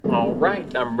All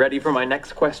right, I'm ready for my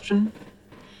next question.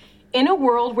 In a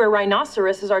world where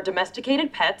rhinoceroses are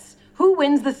domesticated pets, who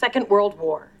wins the Second World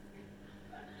War?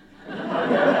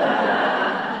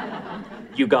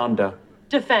 Uganda.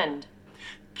 Defend.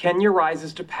 Kenya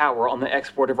rises to power on the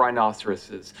export of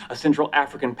rhinoceroses. A Central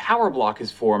African power bloc is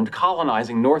formed,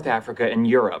 colonizing North Africa and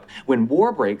Europe. When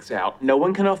war breaks out, no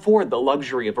one can afford the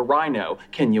luxury of a rhino.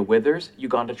 Kenya withers,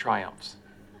 Uganda triumphs.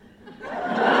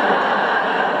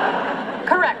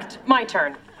 Correct. My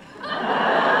turn.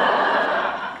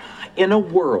 In a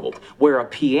world where a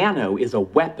piano is a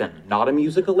weapon, not a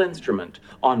musical instrument,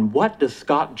 on what does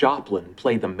Scott Joplin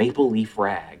play the maple leaf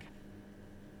rag?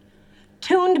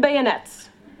 Tuned bayonets.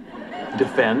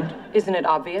 Defend? Isn't it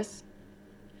obvious?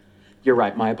 You're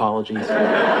right, my apologies.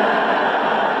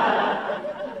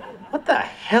 What the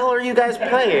hell are you guys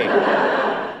playing?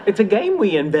 It's a game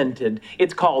we invented.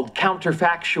 It's called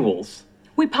Counterfactuals.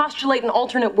 We postulate an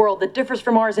alternate world that differs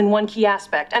from ours in one key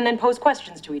aspect, and then pose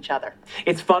questions to each other.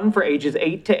 It's fun for ages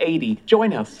 8 to 80.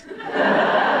 Join us. All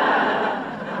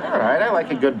right, I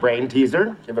like a good brain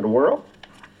teaser. Give it a whirl.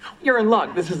 You're in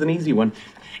luck. This is an easy one.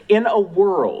 In a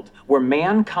world where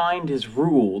mankind is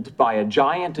ruled by a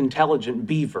giant intelligent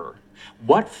beaver,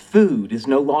 what food is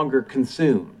no longer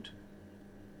consumed?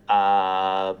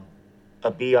 A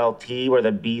BLT where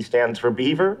the B stands for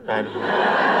beaver?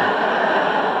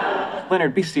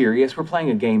 Leonard, be serious. We're playing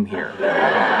a game here.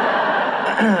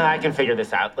 I can figure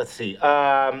this out. Let's see.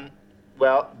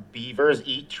 Well, beavers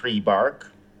eat tree bark.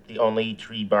 The only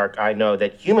tree bark I know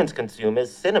that humans consume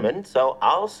is cinnamon, so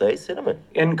I'll say cinnamon.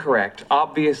 Incorrect.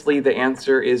 Obviously, the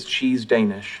answer is cheese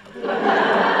Danish.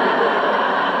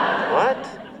 What?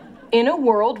 In a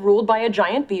world ruled by a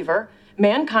giant beaver,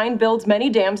 mankind builds many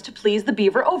dams to please the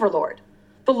beaver overlord.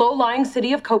 The low-lying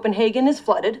city of Copenhagen is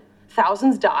flooded.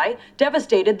 Thousands die.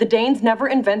 Devastated, the Danes never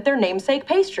invent their namesake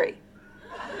pastry.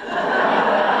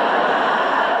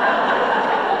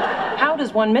 How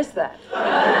does one miss that?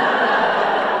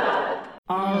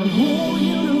 Our whole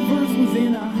universe was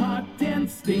in a hot,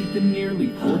 dense state that nearly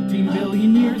 14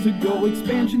 billion years ago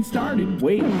expansion started.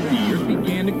 Wait, the earth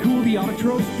began to cool, the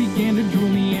autotrophs began to drool,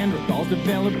 Neanderthals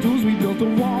developed tools, we built a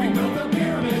wall. We built the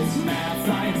pyramids, math,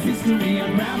 science, history,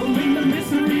 unraveling the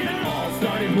mystery that all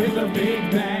started with a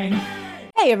big bang.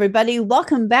 Hey, everybody.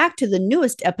 Welcome back to the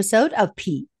newest episode of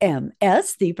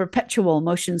PMS, the Perpetual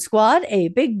Motion Squad, a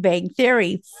Big Bang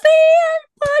Theory fan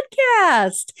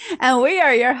podcast. And we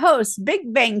are your hosts,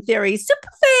 Big Bang Theory super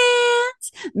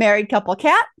fans, married couple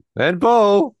Kat and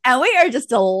Bo. And we are just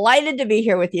delighted to be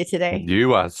here with you today.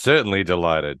 You are certainly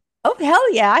delighted. Oh,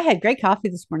 hell yeah. I had great coffee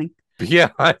this morning. Yeah.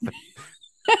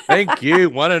 Thank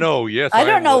you, one and all. Yes. I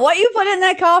don't know what you put in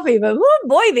that coffee, but whoo,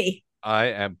 boy be. I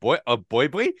am boy.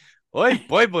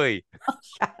 Oi, boy. Oh,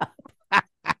 shut up.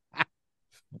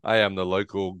 I am the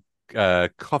local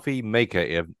coffee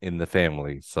maker in the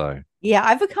family. So yeah,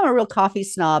 I've become a real coffee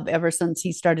snob ever since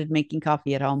he started making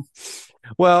coffee at home.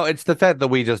 Well, it's the fact that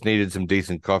we just needed some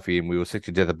decent coffee and we were sick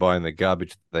to death of buying the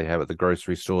garbage that they have at the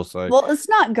grocery store. So well, it's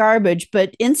not garbage,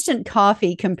 but instant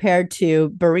coffee compared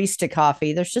to barista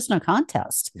coffee, there's just no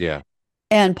contest. Yeah.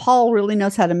 And Paul really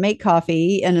knows how to make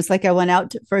coffee. And it's like I went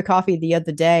out for a coffee the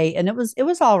other day and it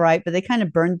was all right, but they kind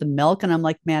of burned the milk. And I'm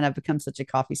like, man, I've become such a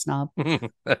coffee snob.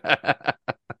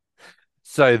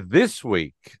 So this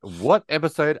week, what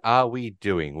episode are we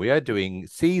doing? We are doing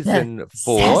season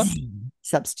 4. Zazzy.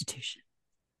 Substitution.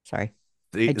 Sorry.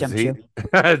 I jumped you.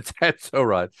 That's all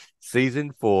right.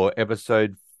 Season 4,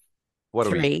 episode, what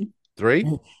 3. are we?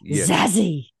 3? Yeah.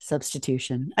 Zazzy.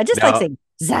 Substitution. I just like saying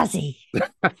Zazzy.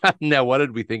 Now, what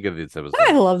did we think of this episode?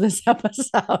 I love this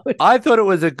episode. I thought it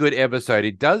was a good episode.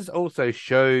 It does also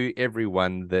show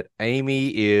everyone that Amy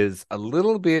is a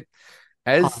little bit,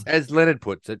 as Leonard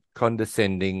puts it,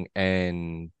 condescending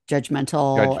and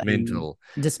judgmental and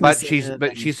dismissive.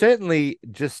 But she certainly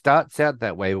just starts out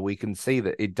that way, but we can see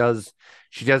that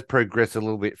she does progress a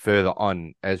little bit further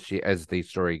on as the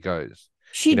story goes.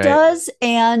 She does,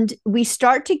 and we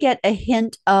start to get a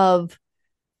hint of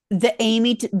the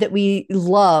Amy that we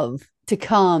love to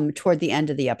come toward the end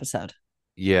of the episode.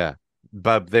 Yeah,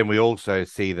 but then we also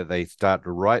see that they start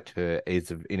to write her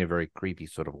in a very creepy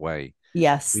sort of way.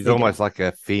 Yes, she's almost like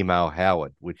a female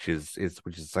Howard, which is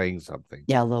saying something.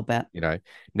 Yeah, a little bit.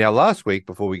 Now last week,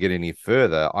 before we get any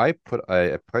further, I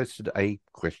posted a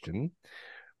question.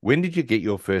 When did you get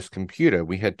your first computer?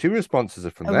 We had 2 responses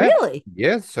from that. Really?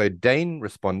 Yes. So Dane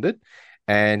responded,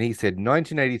 and he said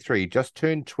 1983, just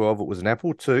turned 12. It was an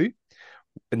Apple II.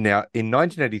 Now, in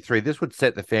 1983, this would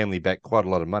set the family back quite a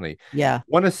lot of money. Yeah. I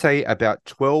want to say about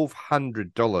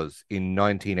 $1,200 in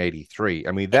 1983.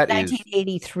 I mean, that is...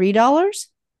 $1983?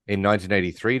 in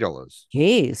 1983 dollars.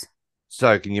 Jeez.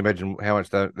 So can you imagine how much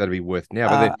that'd be worth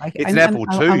now? But it's an Apple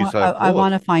II, so I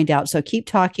want to find out. So keep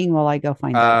talking while I go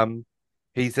find out.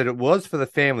 He said it was for the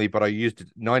family, but I used it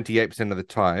 98% of the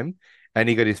time. And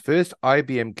he got his first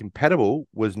IBM compatible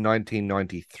was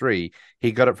 1993.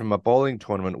 He got it from a bowling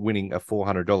tournament, winning a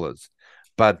 $400.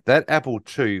 But that Apple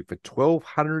II for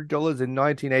 $1,200 in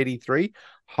 1983.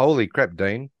 Holy crap,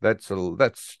 Dean! That's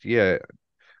yeah.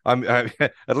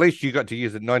 At least you got to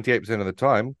use it 98% of the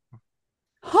time.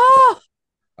 Huh.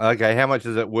 Okay, how much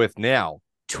is it worth now?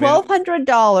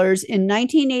 $1,200 in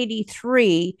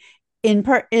 1983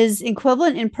 is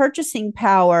equivalent in purchasing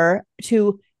power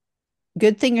to,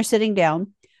 good thing you're sitting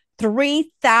down,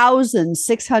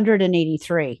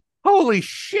 3,683. Holy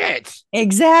shit!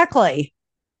 Exactly.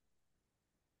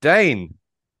 Dane,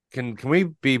 can we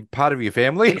be part of your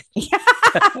family?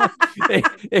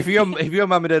 if your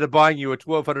mum and dad are buying you a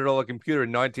 $1,200 computer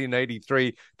in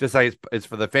 1983 to say it's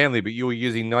for the family, but you were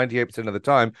using 98% of the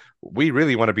time, we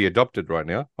really want to be adopted right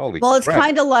now. Holy well, it's crap.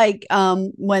 kind of like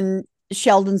when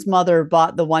Sheldon's mother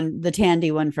bought the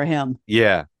Tandy one for him.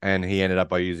 Yeah, and he ended up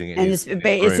by using it. And it's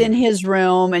in his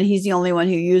room, and he's the only one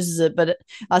who uses it, but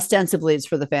ostensibly it's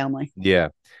for the family. Yeah.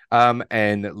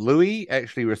 And Louie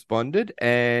actually responded,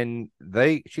 and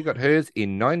she got hers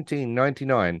in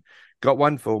 1999. Got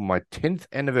one for my 10th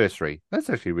anniversary. That's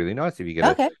actually really nice if you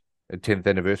get a 10th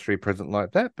anniversary present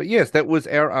like that. But yes, that was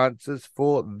our answers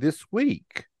for this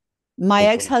week. My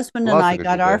ex-husband and I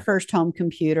got our first home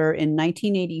computer in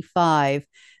 1985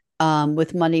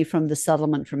 with money from the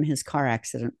settlement from his car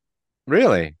accident.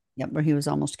 Really? Yep, where he was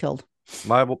almost killed.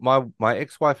 My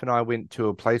ex-wife and I went to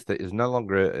a place that is no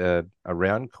longer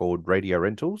around called Radio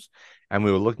Rentals, and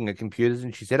we were looking at computers,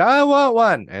 and she said, "I want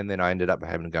one," and then I ended up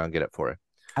having to go and get it for her.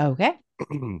 Okay.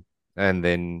 And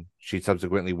then she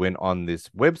subsequently went on this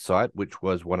website, which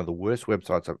was one of the worst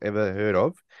websites I've ever heard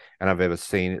of and I've ever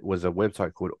seen. It was a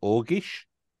website called Orgish.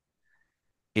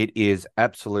 It is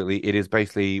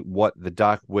basically what the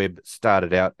dark web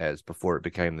started out as before it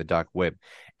became the dark web.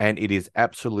 And it is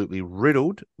absolutely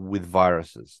riddled with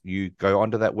viruses. You go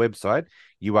onto that website,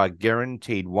 you are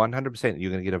guaranteed 100%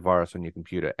 you're going to get a virus on your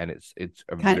computer. And it's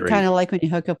kind of like when you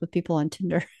hook up with people on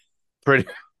Tinder. Pretty.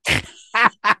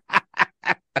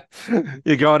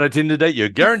 You go on a Tinder date, you're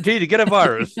guaranteed to get a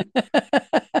virus.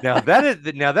 Now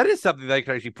that is something they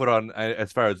can actually put on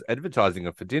as far as advertising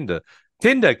for Tinder.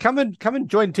 Tinder, come and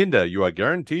join Tinder. You are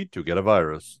guaranteed to get a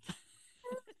virus.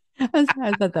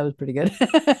 I thought that was pretty good.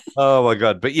 Oh my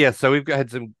god! But yeah, so we've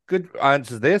had some good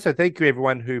answers there. So thank you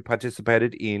everyone who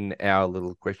participated in our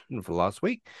little question for last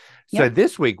week. So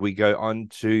this week we go on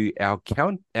to our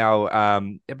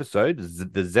episode,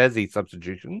 the Zazzy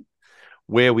Substitution,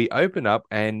 where we open up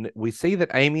and we see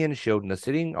that Amy and Sheldon are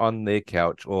sitting on their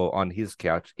couch or on his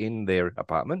couch in their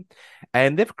apartment,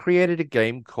 and they've created a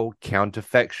game called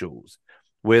Counterfactuals,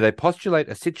 where they postulate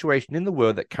a situation in the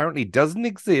world that currently doesn't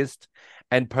exist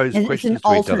and pose questions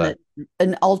to each other.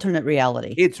 An alternate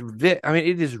reality. It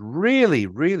is really,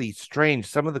 really strange,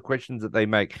 some of the questions that they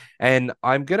make. And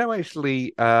I'm going to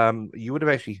actually, you would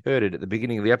have actually heard it at the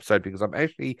beginning of the episode, because I'm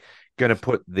actually going to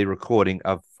put the recording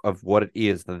of what it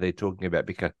is that they're talking about,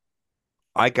 because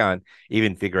I can't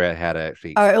even figure out how to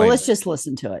actually explain. All right, well, let's just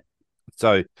listen to it.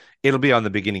 So it'll be on the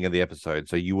beginning of the episode.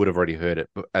 So you would have already heard it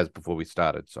as before we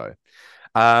started. So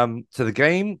the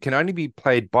game can only be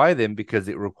played by them because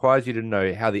it requires you to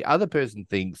know how the other person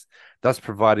thinks, thus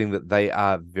providing that they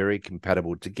are very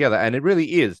compatible together. And it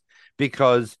really is,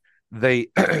 because they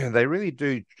they really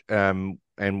do. And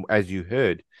as you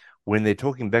heard, when they're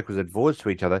talking backwards and forwards to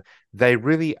each other, they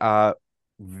really are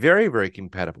very, very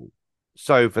compatible.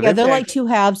 So for them, they're like two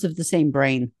halves of the same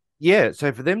brain. Yeah,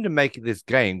 so for them to make this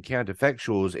game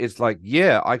Counterfactuals, it's like,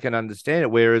 yeah, I can understand it.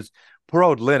 Whereas poor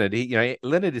old Leonard,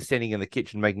 Leonard is standing in the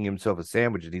kitchen making himself a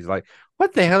sandwich, and he's like,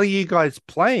 "What the hell are you guys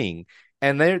playing?"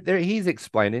 And he's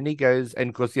explaining. He goes, and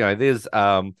of course, there's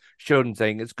Sheldon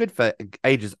saying it's good for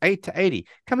ages 8 to 80.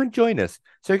 Come and join us.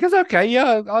 So he goes, "Okay,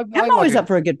 yeah, I'm always up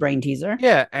for a good brain teaser."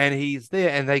 Yeah, and he's there,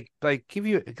 and they give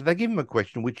him a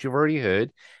question which you've already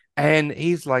heard, and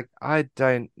he's like, "I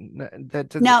don't know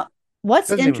that." Now,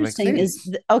 what's interesting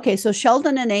is, so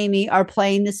Sheldon and Amy are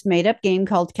playing this made-up game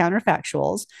called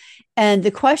Counterfactuals, and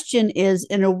the question is,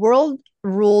 in a world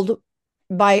ruled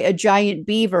by a giant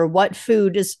beaver, what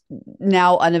food is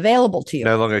now unavailable to you?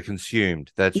 No longer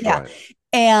consumed. That's right.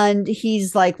 And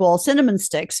he's like, well, cinnamon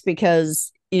sticks,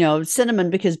 because,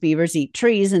 because beavers eat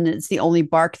trees and it's the only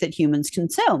bark that humans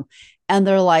consume. And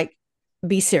they're like,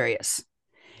 be serious.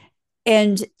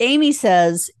 And Amy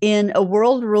says, in a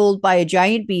world ruled by a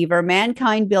giant beaver,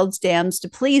 mankind builds dams to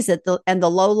please it, and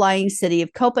the low-lying city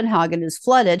of Copenhagen is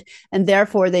flooded, and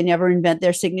therefore they never invent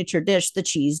their signature dish, the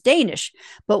cheese Danish.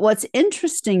 But what's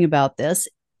interesting about this,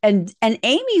 and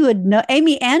Amy would know,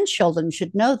 Amy and Sheldon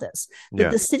should know this,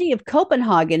 that the city of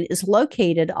Copenhagen is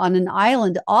located on an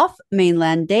island off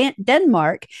mainland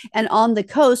Denmark and on the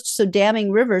coast, so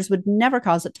damming rivers would never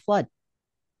cause it to flood.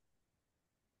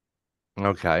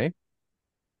 Okay.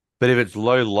 But if it's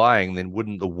low lying, then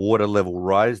wouldn't the water level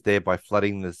rise there by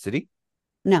flooding the city?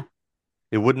 No.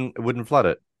 It wouldn't flood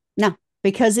it. No,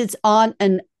 because it's on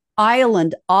an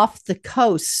island off the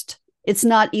coast. It's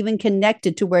not even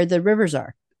connected to where the rivers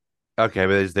are. Okay,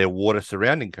 but is there water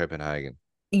surrounding Copenhagen?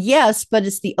 Yes, but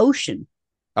it's the ocean.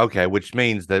 Okay, which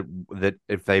means that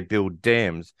if they build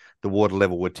dams, the water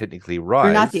level would technically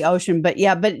rise. Or not the ocean, but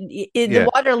the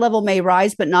water level may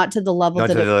rise, but not to the level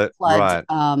that it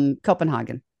floods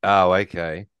Copenhagen. Oh,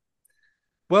 okay.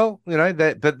 Well,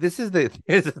 but this is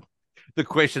the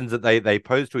questions that they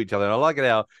pose to each other, and I like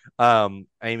it how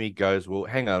Amy goes, well,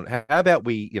 hang on, how about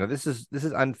we, this is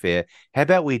unfair. How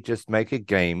about we just make a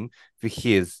game for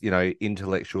his,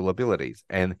 intellectual abilities?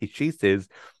 And she says,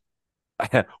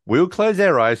 we'll close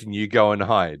our eyes and you go and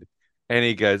hide. And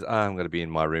he goes, I'm going to be in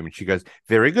my room. And she goes,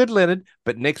 very good, Leonard,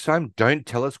 but next time don't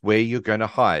tell us where you're going to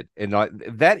hide. And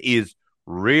that is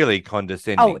really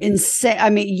condescending. Oh, insane. I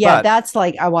mean, yeah, that's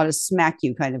like, I want to smack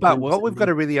you kind of. But what we've got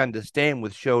to really understand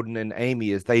with Sheldon and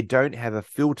Amy is they don't have a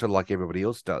filter like everybody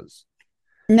else does.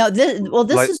 No,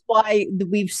 this is why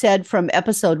we've said from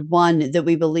episode 1 that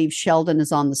we believe Sheldon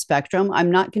is on the spectrum. I'm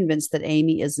not convinced that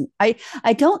Amy isn't. I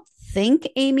don't think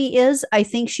Amy is. I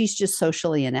think she's just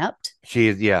socially inept. She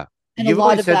is, yeah. And a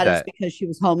lot of that is because she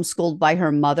was homeschooled by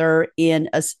her mother in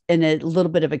a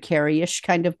little bit of a Carrie-ish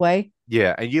kind of way.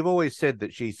 Yeah, and you've always said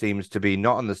that she seems to be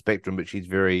not on the spectrum, but she's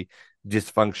very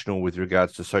dysfunctional with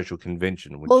regards to social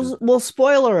convention. Well,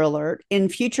 spoiler alert, in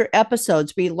future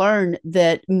episodes, we learn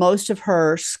that most of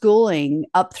her schooling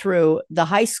up through the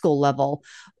high school level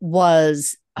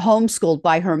was homeschooled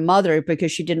by her mother because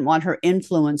she didn't want her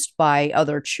influenced by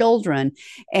other children.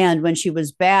 And when she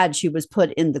was bad, she was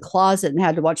put in the closet and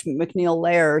had to watch McNeil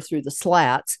Lair through the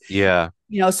slats. Yeah.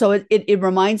 So it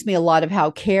reminds me a lot of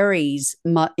how Carrie's,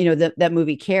 that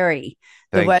movie Carrie,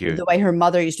 the way her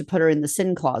mother used to put her in the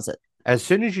sin closet. As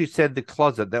soon as you said the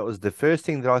closet, that was the first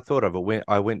thing that I thought of.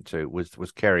 I went to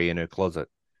was Carrie in her closet.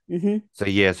 Mm-hmm. So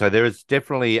yeah, so there is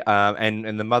definitely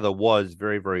and the mother was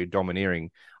very, very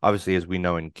domineering, obviously, as we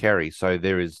know in Carrie. So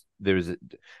there is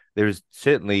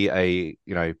certainly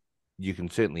you can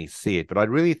certainly see it, but I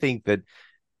really think that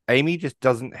Amy just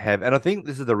doesn't have, and I think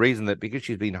this is the reason, that because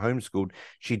she's been homeschooled,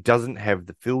 she doesn't have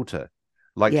the filter.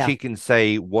 She can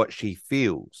say what she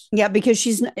feels. Yeah,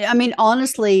 because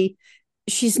honestly,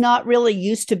 she's not really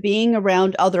used to being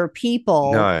around other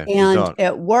people. No, and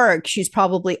at work, she's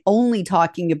probably only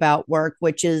talking about work,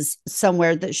 which is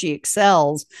somewhere that she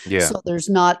excels. Yeah. So there's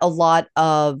not a lot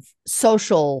of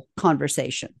social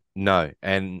conversation. No,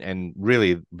 and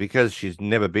really, because she's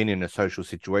never been in a social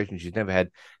situation, she's never had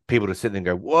people to sit there and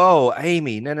go, whoa,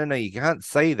 Amy, no, you can't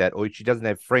say that. Or she doesn't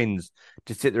have friends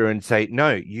to sit there and say,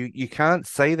 no, you can't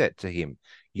say that to him.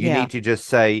 You need to just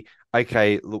say,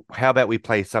 okay, look, how about we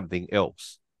play something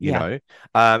else, you know?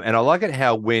 And I like it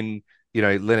how when,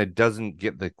 Leonard doesn't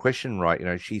get the question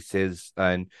right, she says,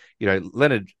 and,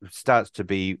 Leonard starts to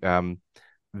be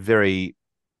very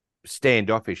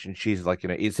standoffish, and she's like,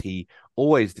 is he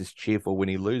always this cheerful when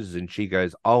he loses? And she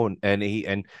goes, oh,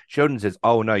 and Sheldon says,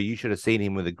 oh no, you should have seen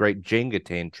him with a great Jenga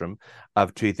tantrum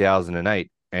of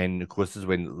 2008. And of course, this is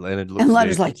when Leonard looks, and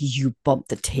Leonard's like, you bumped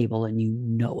the table and you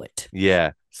know it.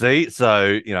 Yeah. See,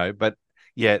 so, but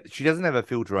yeah, she doesn't have a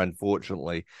filter,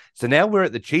 unfortunately. So now we're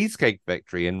at the Cheesecake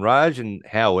Factory, and Raj and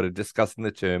Howard are discussing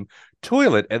the term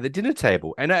toilet at the dinner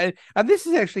table. And this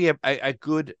is actually a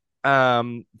good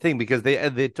thing, because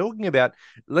they're talking about,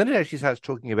 Leonard actually starts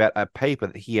talking about a paper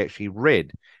that he actually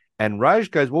read. And Raj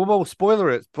goes, well,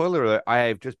 spoiler alert, I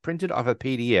have just printed off a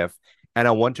PDF and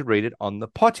I want to read it on the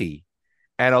potty.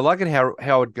 And I like it how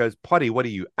Howard goes, potty, what are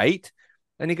you, 8?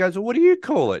 And he goes, well, what do you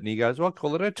call it? And he goes, well, I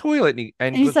call it a toilet.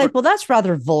 And he's like, well, that's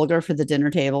rather vulgar for the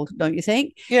dinner table, don't you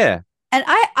think? Yeah. And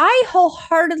I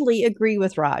wholeheartedly agree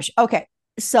with Raj. Okay.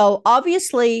 So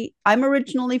obviously, I'm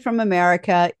originally from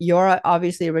America. You're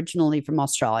obviously originally from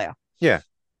Australia. Yeah.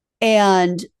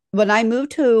 And when I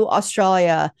moved to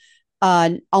Australia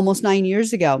almost 9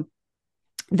 years ago,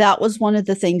 that was one of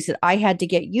the things that I had to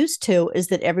get used to, is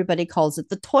that everybody calls it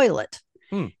the toilet.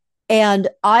 And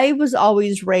I was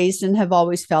always raised and have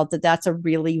always felt that that's a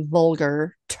really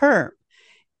vulgar term.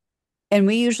 And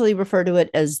we usually refer to it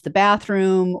as the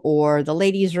bathroom or the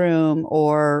ladies' room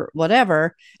or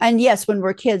whatever. And yes, when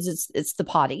we're kids, it's the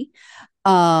potty.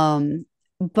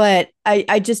 But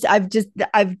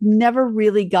I've never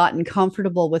really gotten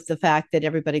comfortable with the fact that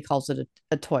everybody calls it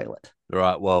a toilet.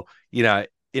 Right. Well,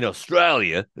 in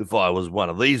Australia, if I was one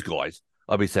of these guys,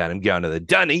 I'd be saying I'm going to the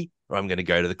dunny or I'm going to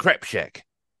go to the crap shack.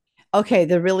 Okay,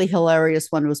 the really hilarious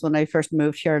one was when I first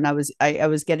moved here, and I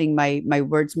was getting my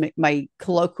words, my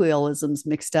colloquialisms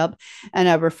mixed up, and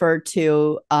I referred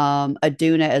to a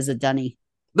doona as a dunny.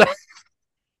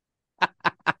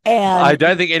 And I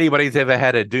don't think anybody's ever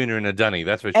had a doona and a dunny.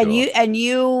 That's for sure. And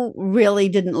you really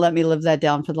didn't let me live that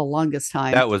down for the longest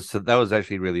time. That was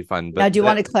actually really fun. But now, do you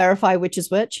want to clarify which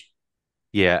is which?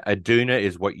 Yeah, a doona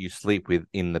is what you sleep with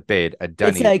in the bed. A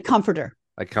dunny, it's a comforter.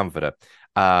 A comforter.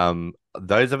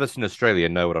 Those of us in Australia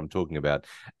know what I'm talking about.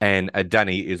 And a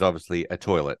dunny is obviously a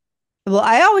toilet. Well,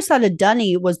 I always thought a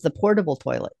dunny was the portable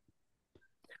toilet.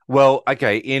 Well,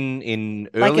 okay, in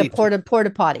early like a porta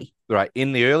potty. Right.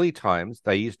 In the early times,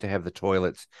 they used to have the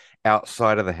toilets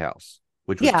outside of the house,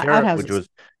 which was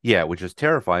which was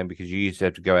terrifying because you used to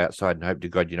have to go outside and hope to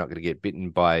God you're not going to get bitten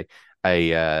by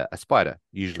a spider,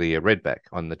 usually a redback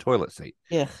on the toilet seat.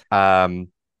 Yeah.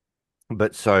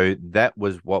 But so that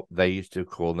was what they used to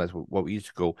call, and that's what we used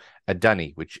to call a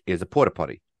dunny, which is a porta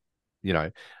potty,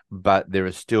 But there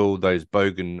are still those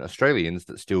bogan Australians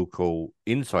that still call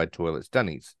inside toilets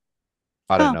dunnies.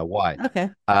 I don't know why. Okay.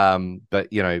 But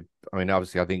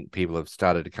obviously, I think people have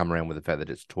started to come around with the fact that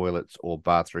it's toilets or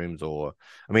bathrooms,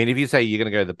 if you say you're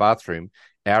going to go to the bathroom,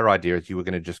 our idea is you were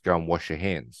going to just go and wash your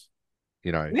hands.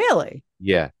 Really?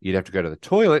 Yeah, you'd have to go to the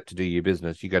toilet to do your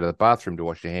business. You go to the bathroom to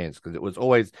wash your hands because it was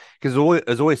always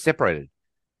separated.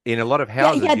 In a lot of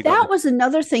houses, that was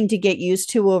another thing to get used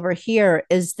to over here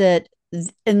is that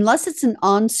unless it's an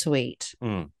ensuite,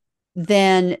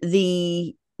 then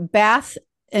the bath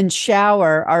and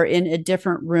shower are in a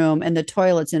different room, and the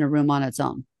toilet's in a room on its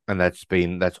own. And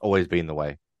that's always been the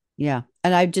way. Yeah.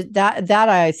 And I did that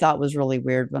I thought was really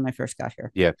weird when I first got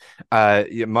here. Yeah.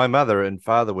 My mother and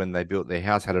father, when they built their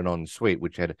house, had an ensuite,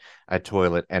 which had a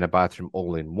toilet and a bathroom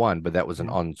all in one, but that was an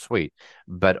ensuite.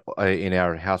 But in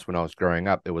our house when I was growing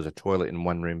up, there was a toilet in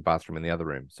one room, bathroom in the other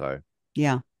room. So,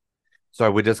 yeah.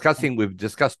 So we've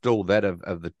discussed all that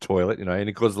of the toilet, and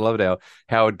of course I love it how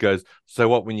Howard goes, so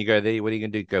what, when you go there, what are you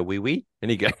going to do? Go wee wee? And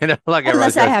he goes,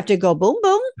 unless I have to go boom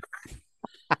boom.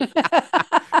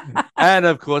 And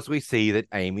of course, we see that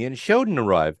Amy and Sheldon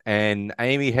arrive, and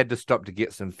Amy had to stop to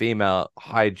get some female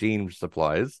hygiene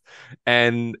supplies,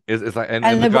 and it's like,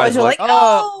 and the guys are like,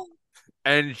 oh,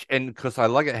 and because I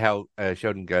like it how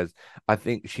Sheldon goes, I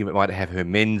think she might have her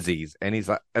menzies, and he's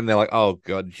like, and they're like, oh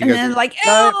god, and then like,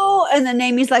 oh, and then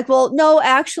Amy's like, well, no,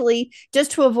 actually,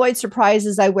 just to avoid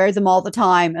surprises, I wear them all the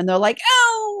time, and they're like,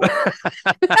 oh.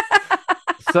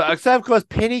 So of course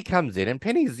Penny comes in, and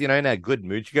Penny's in a good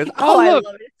mood. She goes, I love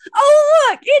it. Oh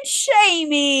look, it's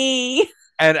Shamey.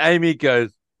 And Amy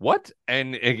goes, what?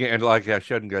 And again, like how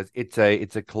Sheldon goes, it's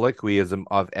a colloquialism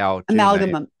of our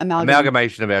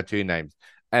amalgamation of our two names.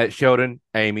 Sheldon,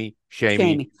 Amy,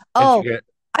 Shamey. Oh,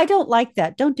 I don't like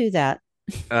that. Don't do that.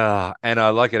 And I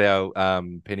like it how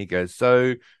Penny goes,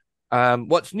 so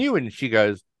what's new? And she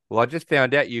goes, well, I just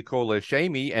found out you call her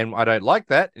Shamey, and I don't like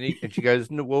that. And she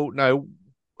goes, no,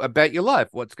 about your life.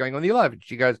 What's going on in your life? And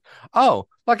she goes, oh,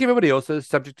 like everybody else is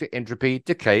subject to entropy,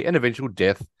 decay, and eventual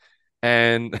death.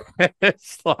 And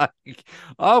it's like,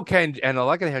 okay. And I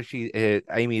like it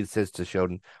how Amy says to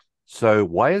Sheldon, so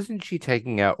why isn't she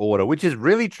taking our order? Which is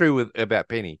really true about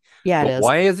Penny. Yeah, it is.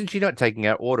 Why isn't she not taking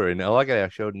our order? And I like it how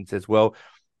Sheldon says, well,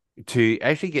 to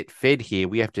actually get fed here,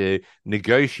 we have to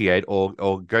negotiate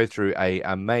or go through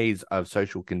a maze of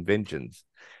social conventions.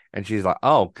 And she's like,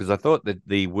 oh, because I thought that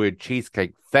the word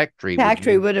Cheesecake Factory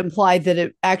would imply that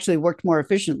it actually worked more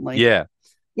efficiently. Yeah.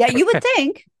 Yeah, you would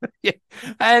think. Yeah.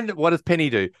 And what does Penny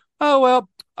do? Oh, well,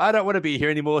 I don't want to be here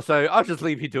anymore, so I'll just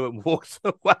leave you to it and walks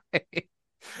away.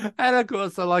 And of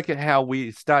course, I like it how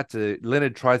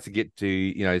Leonard tries to get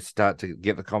to, start to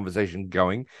get the conversation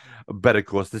going. But of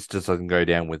course, this just doesn't go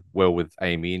down well with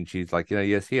Amy. And she's like,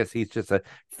 yes, he's just a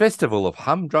festival of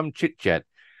humdrum chit chat.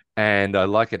 And I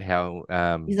like it how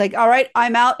he's like, all right,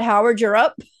 I'm out. Howard, you're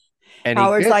up. And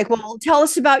Howard's like, well, tell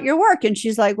us about your work. And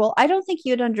she's like, well, I don't think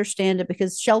you'd understand it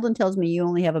because Sheldon tells me you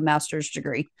only have a master's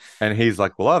degree. And he's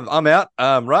like, well, I'm out,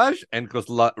 Raj. And of course,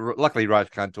 luckily, Raj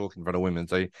can't talk in front of women.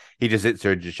 So he just sits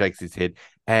there and just shakes his head.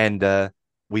 And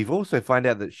we've also found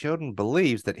out that Sheldon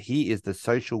believes that he is the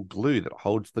social glue that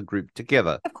holds the group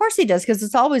together. Of course he does, because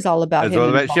it's always all about him. It's all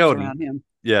about Sheldon. Around him.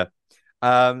 Yeah.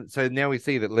 So now we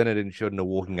see that Leonard and Sheldon are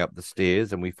walking up the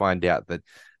stairs, and we find out that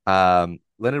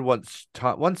Leonard wants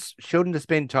Sheldon to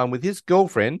spend time with his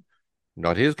girlfriend,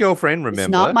 not his girlfriend, It's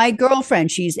remember? not my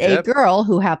girlfriend. She's a Yep. girl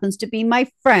who happens to be my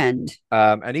friend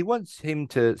And he wants him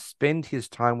to spend his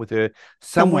time with her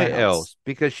somewhere else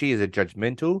because she is a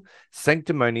judgmental,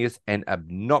 sanctimonious, and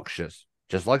obnoxious,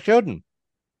 just like Sheldon.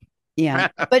 Yeah.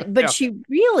 But Yeah. she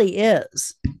really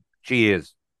is. She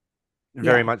is.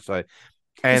 Very much so.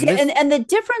 And, See, and the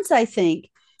difference, I think,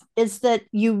 is that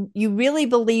you really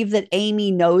believe that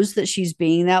Amy knows that she's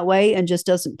being that way and just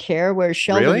doesn't care, whereas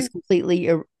Sheldon Really? is completely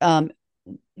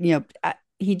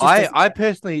he just I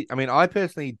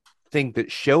personally think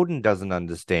that Sheldon doesn't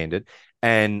understand it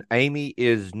and Amy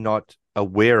is not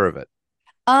aware of it.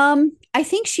 I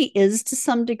think she is to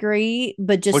some degree,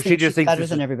 but just Well, she thinks just she's thinks better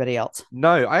this than is everybody else.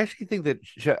 no. I actually think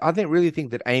that really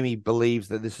think that Amy believes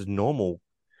that this is normal.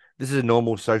 This is a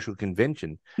normal social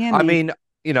convention. Yeah, I maybe. mean,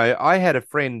 you know, I had a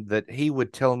friend that he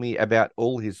would tell me about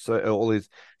all his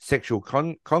sexual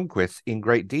conquests in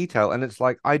great detail, and it's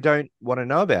like I don't want to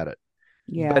know about it.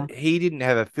 Yeah. But he didn't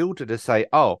have a filter to say,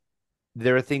 oh,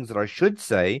 there are things that I should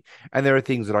say, and there are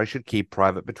things that I should keep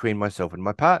private between myself and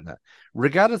my partner,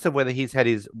 regardless of whether he's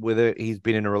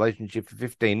been in a relationship for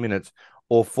 15 minutes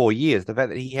or 4 years. The fact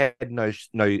that he had no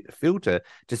filter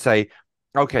to say,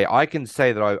 okay, I can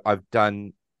say that I've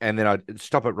done, and then I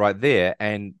stop it right there,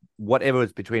 and whatever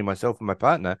is between myself and my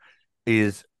partner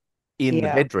is in the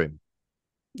Yeah. bedroom.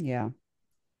 Yeah.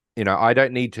 You know, I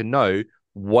don't need to know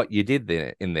what you did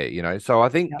there in there. You know, so I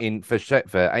think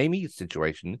for Amy's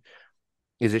situation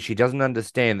is that she doesn't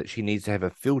understand that she needs to have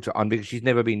a filter on because she's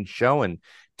never been shown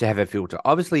to have a filter.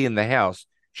 Obviously, in the house,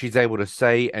 she's able to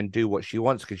say and do what she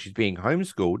wants because she's being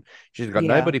homeschooled. She's got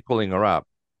nobody pulling her up.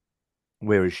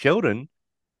 Whereas Sheldon,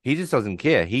 he just doesn't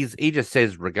care. He just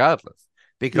says regardless.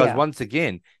 Because once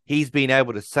again, he's been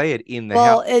able to say it in the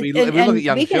house. We look at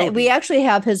young Sheldon. We actually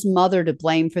have his mother to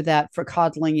blame for that, for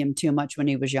coddling him too much when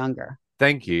he was younger.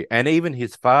 Thank you. And even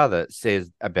his father says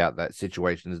about that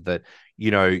situation is that, you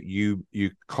know, you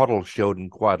coddle Sheldon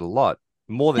quite a lot,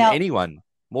 more than anyone,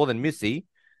 more than Missy,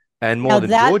 and more than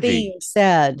that Georgie. Being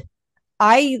said,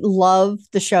 I love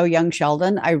the show Young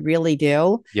Sheldon. I really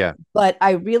do. Yeah. But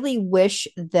I really wish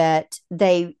that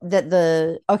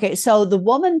so the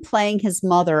woman playing his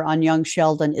mother on Young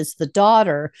Sheldon is the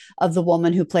daughter of the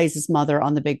woman who plays his mother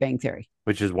on The Big Bang Theory.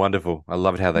 Which is wonderful. I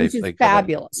loved how Which is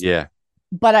fabulous. Yeah.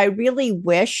 But I really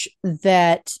wish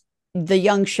that the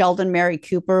Young Sheldon Mary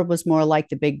Cooper was more like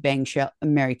the Big Bang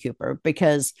Mary Cooper,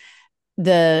 because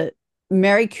the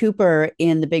Mary Cooper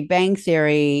in The Big Bang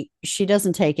Theory, she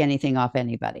doesn't take anything off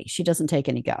anybody. She doesn't take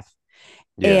any guff.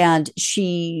 Yeah. And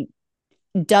she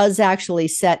does actually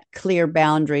set clear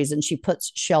boundaries and she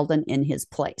puts Sheldon in his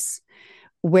place.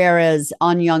 Whereas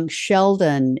on Young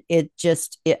Sheldon,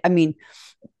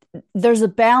 there's a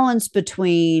balance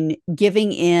between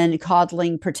giving in,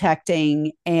 coddling,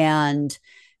 protecting, and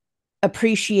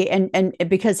appreciate, and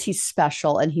because he's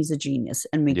special and he's a genius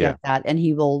and we get that, and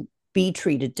he will be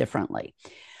treated differently.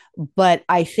 But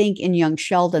I think in Young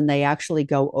Sheldon, they actually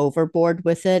go overboard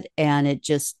with it, and it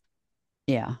just,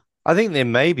 I think there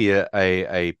may be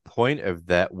a point of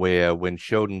that where when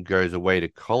Sheldon goes away to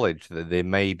college, that there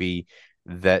may be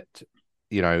that,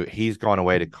 you know, he's gone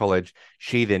away to college.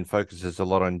 She then focuses a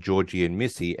lot on Georgie and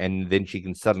Missy, and then she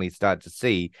can suddenly start to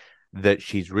see that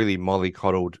she's really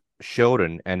mollycoddled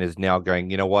Sheldon and is now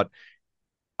going, you know what?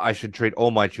 I should treat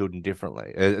all my children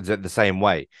differently, the same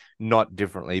way, not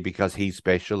differently because he's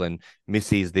special and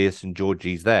Missy's this and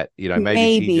Georgie's that. You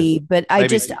know, but I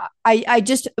just,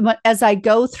 as I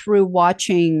go through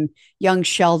watching Young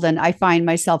Sheldon, I find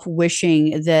myself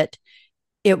wishing that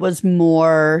it was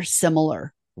more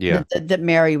similar. Yeah, that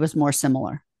Mary was more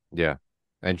similar. Yeah,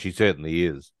 and she certainly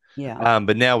is. Yeah.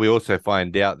 But now we also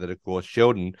find out that, of course,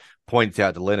 Sheldon points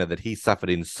out to Leonard that he suffered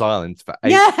in silence for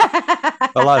 8.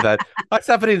 I love that. I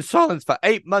suffered in silence for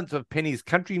 8 months of Penny's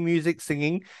country music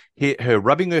singing, her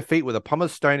rubbing her feet with a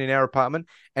pumice stone in our apartment,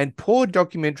 and poor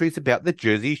documentaries about the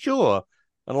Jersey Shore.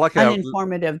 And like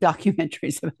uninformative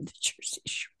documentaries about the Jersey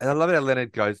Shore. And I love how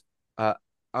Leonard goes,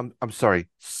 "I'm sorry,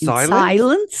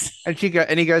 silence." And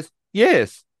he goes,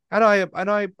 "Yes." And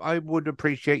I would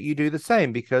appreciate you do the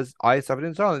same because I suffered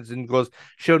in silence. And of course,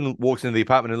 Sheldon walks into the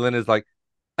apartment and Leonard's like,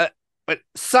 but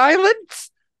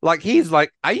silence? Like, he's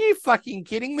like, are you fucking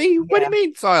kidding me? What do you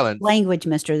mean silence? Language,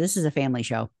 mister. This is a family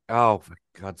show. Oh, for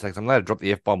God's sakes. I'm allowed to drop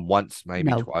the F-bomb once,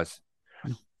 maybe twice.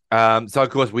 So, of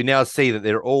course, we now see that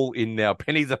they're all in now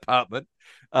Penny's apartment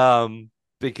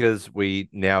because we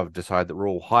now decide that we're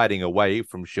all hiding away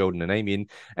from Sheldon and Amy.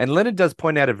 And Leonard does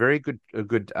point out a very good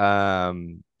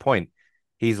point.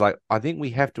 he's like, I think we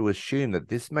have to assume that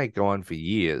this may go on for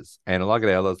years. And I like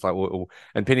it how it's like,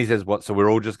 and Penny says, what? So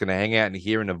we're all just going to hang out in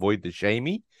here and avoid the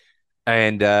shamey?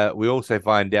 And we also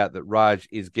find out that Raj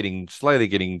is slowly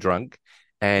getting drunk.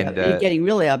 And getting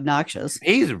really obnoxious.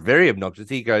 He's very obnoxious.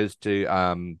 He goes to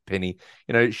Penny,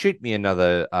 shoot me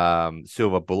another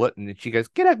silver bullet. And she goes,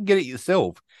 get up and get it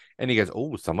yourself. And he goes,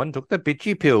 oh, someone took the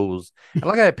bitchy pills. And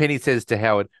like how Penny says to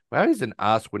Howard, well, he's an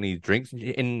ass when he drinks.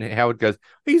 And Howard goes,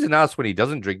 well, he's an ass when he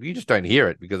doesn't drink. You just don't hear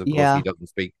it because, of course, he doesn't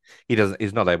speak.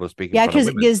 He's not able to speak. Yeah,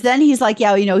 because then he's like,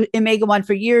 yeah, it may go on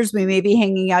for years. We may be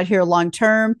hanging out here long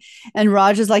term. And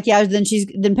Raj is like, yeah,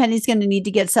 then Penny's going to need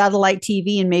to get satellite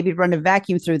TV and maybe run a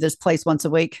vacuum through this place once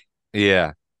a week.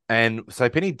 Yeah. And so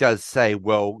Penny does say,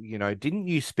 well, didn't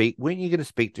you speak? Weren't you going to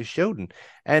speak to Sheldon?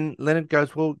 And Leonard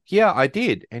goes, well, yeah, I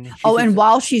did. And and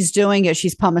while she's doing it,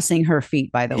 she's pumicing her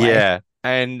feet, by the way. Yeah.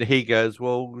 And he goes,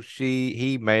 well,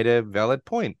 he made a valid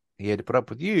point. He had to put up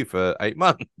with you for 8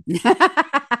 months.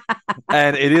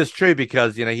 And it is true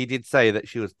because, he did say that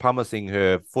she was pumicing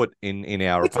her foot in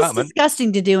our apartment. It's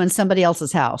disgusting to do in somebody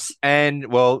else's house. And,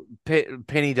 well,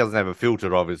 Penny doesn't have a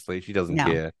filter, obviously. She doesn't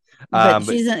care. But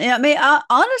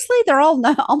honestly, they're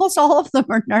almost all of them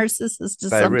are narcissists to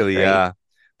some really degree. Are.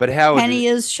 But Howard Penny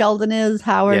is, Sheldon is,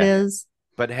 Howard is.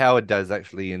 But Howard does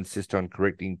actually insist on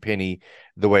correcting Penny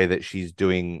the way that she's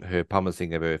doing her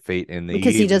pumicing of her feet.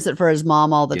 Because he does it for his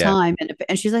mom all the time.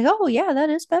 And she's like, oh, yeah, that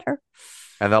is better.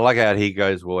 And I like how he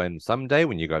goes, well, and someday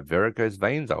when you got varicose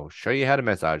veins, I'll show you how to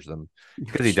massage them.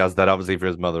 Because he does that, obviously, for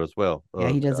his mother as well. Yeah,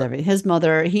 he does everything.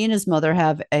 He and his mother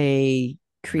have a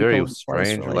very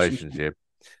strange relationship.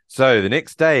 So the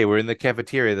next day, we're in the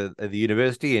cafeteria at the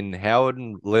university, and Howard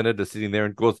and Leonard are sitting there.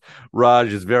 And of course,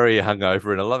 Raj is very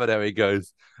hungover, and I love it how he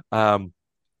goes. Now,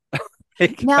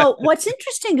 what's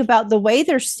interesting about the way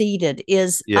they're seated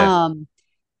is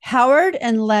Howard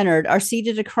and Leonard are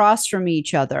seated across from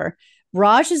each other.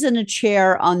 Raj is in a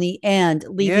chair on the end,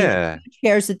 leaving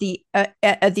chairs at the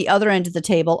other end of the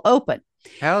table open.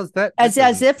 How's that?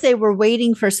 As if they were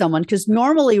waiting for someone, because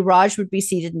normally Raj would be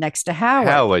seated next to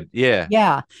Howard.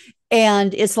 Yeah.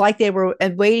 And it's like they were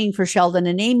waiting for Sheldon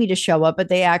and Amy to show up, but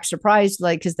they act surprised,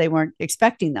 because they weren't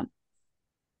expecting them.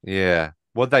 Yeah.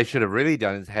 What they should have really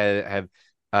done is have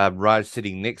Raj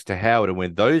sitting next to Howard, and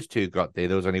when those two got there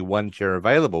was only one chair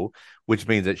available, which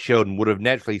means that Sheldon would have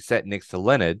naturally sat next to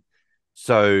Leonard.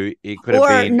 So it could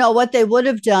have been... no, what they would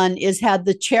have done is had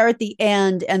the chair at the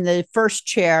end and the first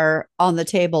chair on the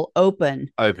table open.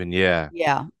 Yeah.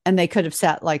 Yeah. And they could have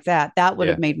sat like that. That would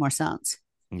have made more sense.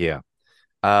 Yeah.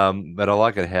 But I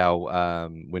like it how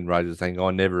when Raj is saying, oh,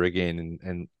 never again.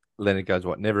 And Leonard goes,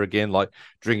 what, never again? Like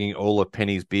drinking all of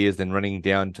Penny's beers, then running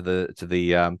down to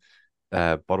the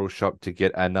bottle shop to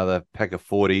get another pack of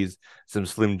 40s, some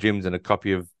Slim Jims, and a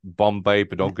copy of Bombay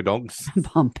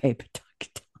Badonkadonks. Bombay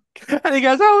Badonkadonks. And he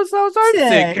goes, oh, so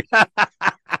sick.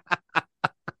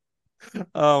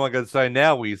 Oh my God. So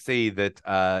now we see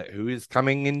that who is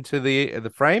coming into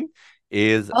the frame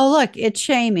is... Oh, look, it's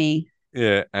Shamey.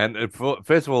 Yeah. And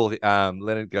first of all,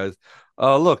 Leonard goes,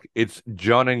 oh, look, it's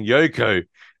John and Yoko.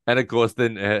 And of course,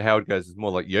 then Howard goes, it's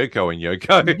more like Yoko and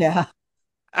Yoko. Yeah.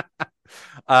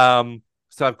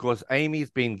 So, of course, Amy's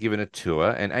been given a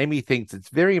tour, and Amy thinks it's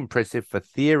very impressive for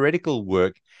theoretical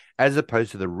work as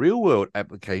opposed to the real-world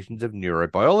applications of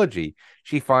neurobiology.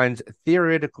 She finds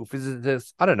theoretical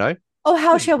physicists, I don't know. Oh,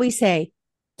 how shall we say?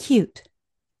 Cute.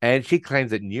 And she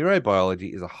claims that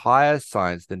neurobiology is a higher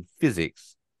science than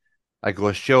physics. Of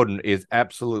course, Sheldon is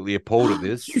absolutely appalled at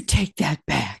this. You take that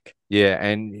back. Yeah,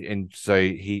 and so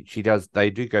they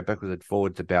do go backwards and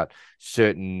forwards about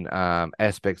certain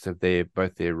aspects of their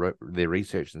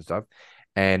research and stuff.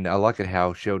 And I like it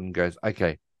how Sheldon goes,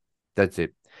 okay, that's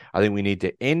it. I think we need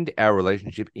to end our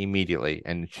relationship immediately.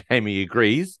 And Amy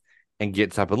agrees and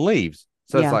gets up and leaves.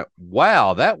 So it's like,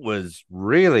 wow, that was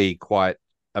really quite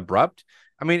abrupt.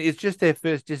 I mean, it's just their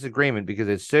first disagreement because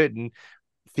there's certain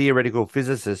theoretical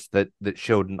physicists that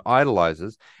Sheldon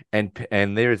idolizes, and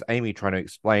there is Amy trying to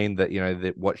explain that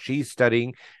that what she's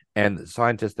studying and the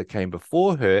scientists that came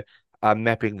before her are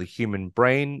mapping the human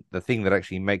brain, the thing that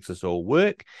actually makes us all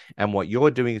work, and what you're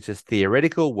doing is just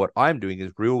theoretical. What I'm doing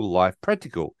is real life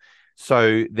practical.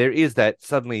 So there is that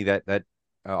suddenly that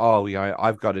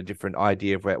I've got a different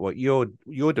idea of what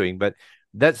you're doing, but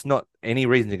that's not any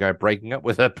reason to go breaking up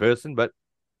with that person, but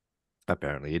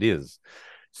apparently it is.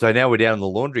 So now we're down in the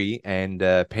laundry, and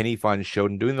Penny finds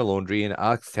Sheldon doing the laundry and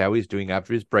asks how he's doing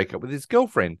after his breakup with his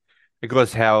girlfriend.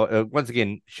 Because once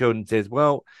again, Sheldon says,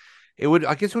 well,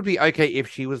 I guess it would be okay if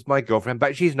she was my girlfriend,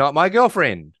 but she's not my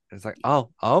girlfriend. And it's like,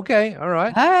 oh, okay, all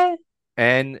right. Hi.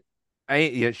 And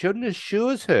Sheldon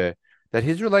assures her that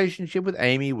his relationship with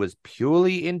Amy was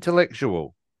purely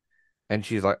intellectual. And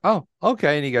she's like, oh,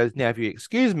 okay. And he goes, now, if you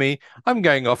excuse me, I'm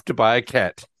going off to buy a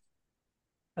cat.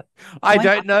 I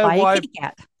don't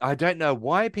know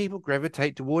why people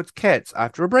gravitate towards cats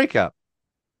after a breakup.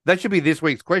 That should be this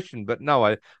week's question, but no,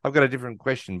 I've got a different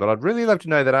question, but I'd really love to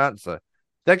know that answer.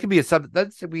 That could be a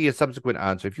subsequent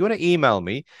answer. If you want to email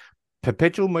me,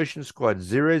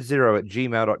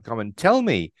 perpetualmotionsquad00@gmail.com, and tell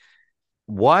me,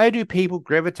 why do people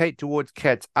gravitate towards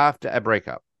cats after a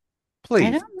breakup?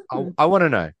 Please. I want to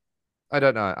know. I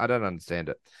don't know. I don't understand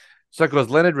it. So, of course,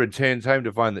 Leonard returns home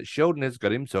to find that Sheldon has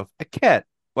got himself a cat.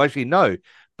 Well, actually, no.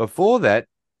 Before that,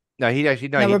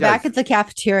 we're back at the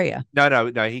cafeteria.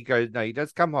 No, he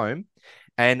does come home,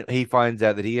 and he finds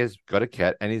out that he has got a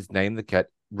cat, and he's named the cat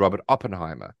Robert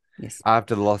Oppenheimer. Yes.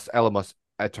 After the Los Alamos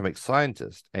atomic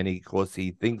scientist. And he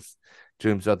thinks to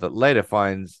himself that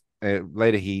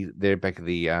they're back at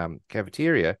the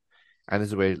cafeteria, and this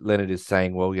is where Leonard is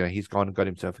saying, well, he's gone and got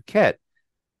himself a cat.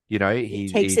 He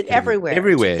takes it everywhere.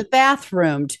 To the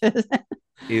bathroom.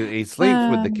 He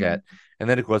sleeps with the cat. And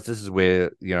then, of course, this is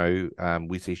where,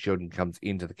 we see Sheldon comes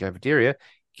into the cafeteria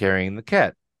carrying the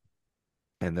cat.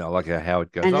 And I like how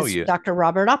it goes, and Dr.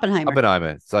 Robert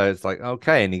Oppenheimer. So it's like,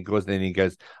 okay. And he goes,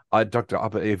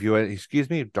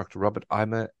 Dr. Robert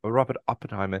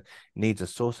Oppenheimer needs a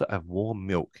saucer of warm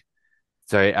milk.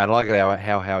 So I like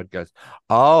how Howard goes,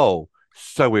 oh,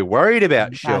 so we're worried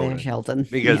about Sheldon.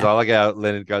 Because I like how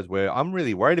Leonard goes, well, I'm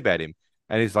really worried about him.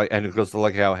 And he's like, and of course, I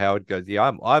like how Howard goes,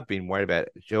 yeah, I've been worried about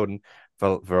Sheldon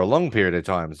for a long period of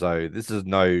time. So this is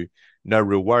no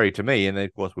real worry to me. And then,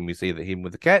 of course, when we see him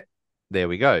with the cat, there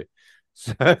we go.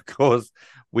 So, of course,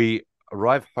 we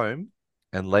arrive home,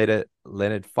 and later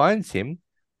Leonard finds him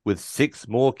with 6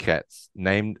 more cats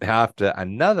named after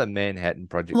another Manhattan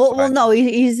Project. Well, no,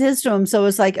 he says to him. So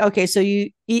it's like, okay, so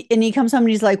and he comes home and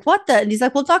he's like, what the? And he's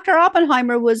like, well, Dr.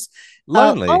 Oppenheimer was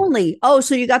lonely. Oh,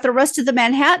 so you got the rest of the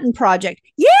Manhattan Project.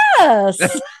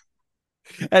 Yes.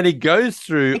 And he goes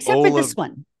through except for this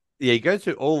one. Yeah, he goes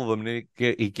through all of them, and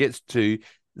he gets to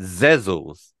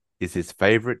Zazzles is his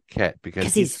favorite cat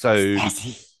because he's so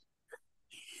Zazzy.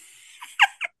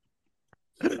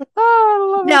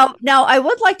 Now, I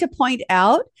would like to point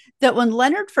out that when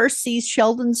Leonard first sees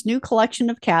Sheldon's new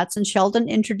collection of cats and Sheldon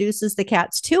introduces the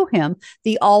cats to him,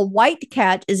 the all-white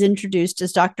cat is introduced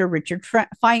as Dr. Richard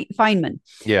Feynman.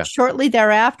 Yeah. Shortly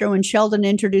thereafter, when Sheldon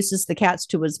introduces the cats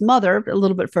to his mother, a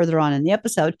little bit further on in the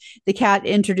episode, the cat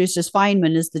introduced as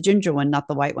Feynman is the ginger one, not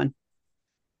the white one.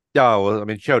 Oh, well, I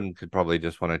mean, Sheldon could probably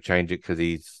just want to change it because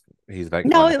he's that.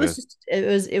 No, it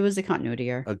was a continuity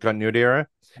error. A continuity error.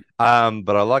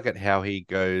 But I like it how he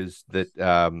goes that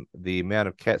the amount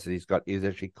of cats that he's got is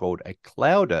actually called a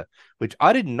clouder, which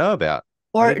I didn't know about.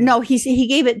 Or no, he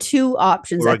gave it 2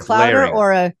 options: a clouder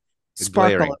or a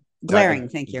sparkle. Glaring.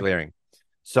 Thank you. Glaring.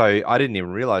 So I didn't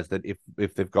even realize that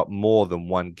if they've got more than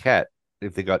one cat,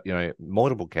 if they've got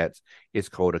multiple cats, it's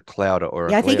called a clouder or a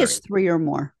glaring. I think it's 3 or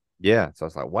more. Yeah, so I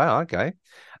was like, wow, okay.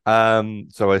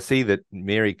 So I see that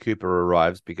Mary Cooper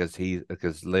arrives because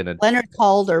Leonard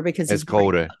called her because he's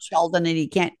called her Sheldon and he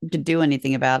can't do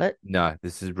anything about it. No,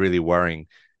 this is really worrying.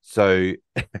 So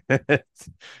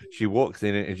she walks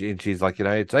in and she's like,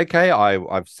 it's okay.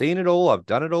 I've seen it all. I've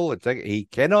done it all. It's okay. He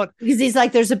cannot, because he's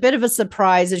like, there's a bit of a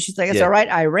surprise, and she's like, it's all right.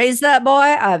 I raised that boy.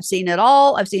 I've seen it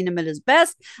all. I've seen him at his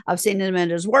best. I've seen him at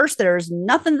his worst. There's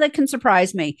nothing that can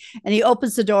surprise me. And he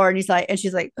opens the door, and she's like, and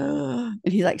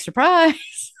he's like,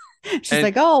 surprise. She's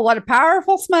like, oh, what a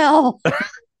powerful smell.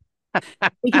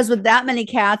 Because with that many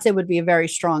cats, it would be a very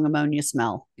strong ammonia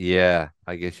smell. Yeah,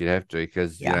 I guess you'd have to,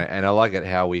 because and I like it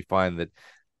how we find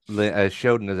that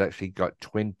Sheldon has actually got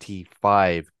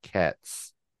 25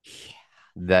 cats.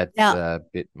 That's a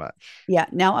bit much. Yeah.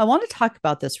 Now I want to talk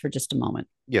about this for just a moment.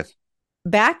 Yes.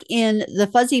 Back in the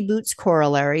Fuzzy Boots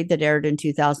corollary that aired in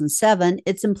 2007,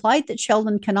 it's implied that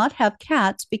Sheldon cannot have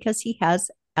cats because he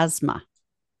has asthma.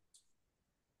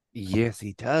 Yes,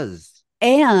 he does.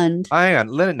 And hang on,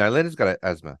 Leonard's got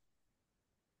asthma.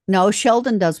 No,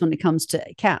 Sheldon does when it comes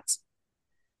to cats.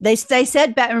 They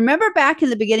said back. Remember back in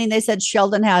the beginning, they said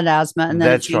Sheldon had asthma, and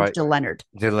then it changed to Leonard.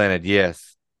 To Leonard,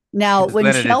 yes. Now, when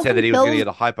Leonard Sheldon had said that he was going to get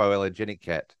a hypoallergenic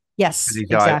cat. Yes,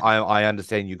 exactly. I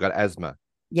understand you've got asthma.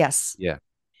 Yes. Yeah.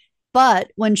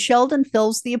 But when Sheldon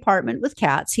fills the apartment with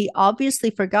cats, he obviously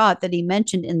forgot that he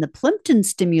mentioned in the Plimpton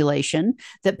stimulation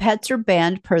that pets are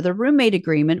banned per the roommate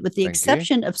agreement, with the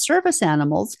exception of service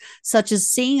animals such as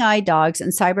seeing eye dogs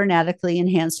and cybernetically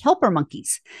enhanced helper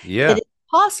monkeys. Yeah. It is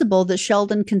possible that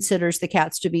Sheldon considers the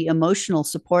cats to be emotional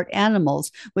support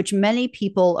animals, which many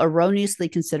people erroneously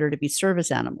consider to be service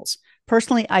animals.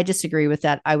 Personally, I disagree with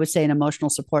that. I would say an emotional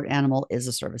support animal is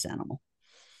a service animal.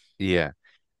 Yeah.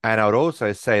 And I would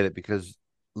also say that because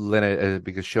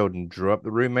because Sheldon drew up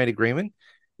the roommate agreement,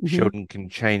 Sheldon can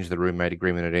change the roommate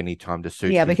agreement at any time to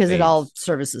suit his because needs. it all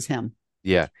services him.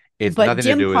 Yeah. It's but nothing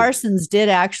Jim to do Parsons did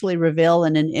actually reveal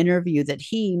in an interview that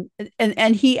he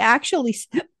actually,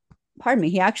 pardon me,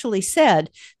 he actually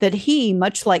said that he,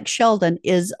 much like Sheldon,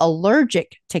 is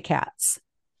allergic to cats.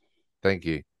 Thank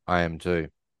you. I am too.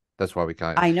 That's why we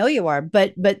can't. I know you are,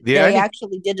 but they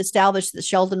actually did establish that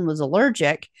Sheldon was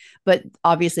allergic, but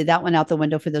obviously that went out the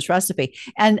window for this recipe.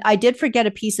 And I did forget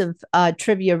a piece of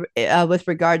trivia with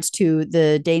regards to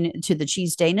the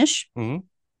cheese Danish. Mm-hmm.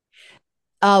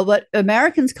 What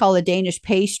Americans call a Danish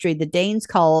pastry, the Danes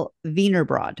call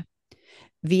Wienerbrod,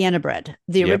 Vienna bread.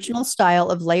 The original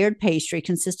style of layered pastry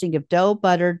consisting of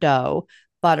butter, dough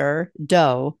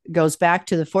goes back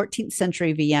to the 14th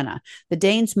century Vienna. The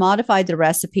Danes modified the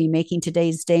recipe, making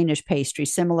today's Danish pastry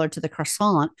similar to the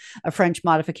croissant, a French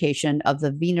modification of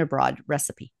the Wienerbrod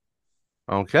recipe.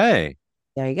 Okay.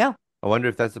 There you go. I wonder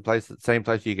if that's the same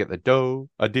place you get the dough,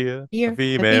 a deer, a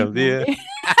female deer.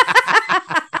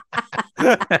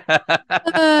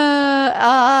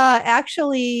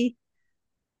 Actually,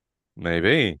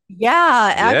 maybe.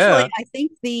 Yeah, actually, I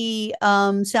think the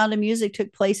Sound of Music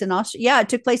took place in Austria. Yeah, it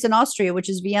took place in Austria, which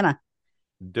is Vienna.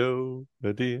 Doe,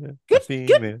 a deer,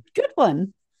 good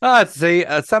one. See,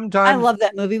 sometimes I love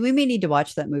that movie. We may need to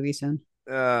watch that movie soon.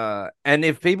 And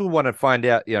if people want to find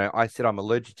out, I said I'm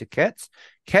allergic to cats.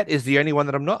 Cat is the only one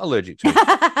that I'm not allergic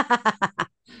to.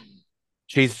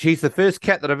 She's the first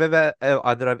cat that I've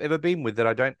ever been with that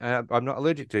I'm not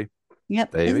allergic to.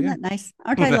 Yep, isn't that nice?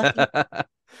 Aren't I lucky?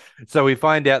 So we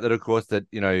find out that, of course, that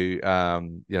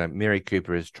Mary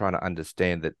Cooper is trying to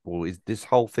understand that. Well, is this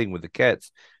whole thing with the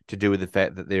cats to do with the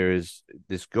fact that there is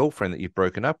this girlfriend that you've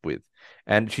broken up with?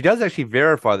 And she does actually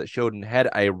verify that Sheldon had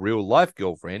a real life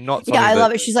girlfriend, not something. Yeah, I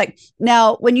love it. She's like,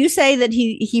 now, when you say that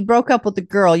he broke up with the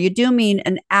girl, you do mean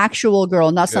an actual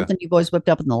girl, not something you boys whipped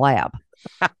up in the lab.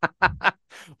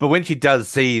 But when she does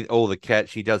see all the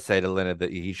cats, she does say to Leonard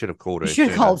that he should have called her. He should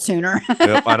have called sooner.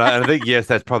 Yep, and I think, yes,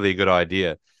 that's probably a good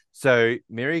idea. So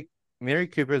Mary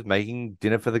Cooper is making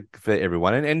dinner for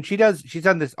everyone, and she's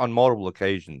done this on multiple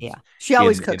occasions. Yeah, she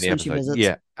always cooks when she visits.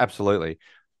 Yeah, absolutely.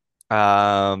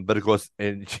 But of course,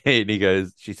 and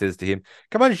she says to him,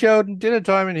 "Come on, Sheldon, dinner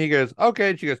time," and he goes,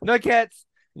 "Okay," and she goes, "No cats."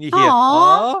 And you hear,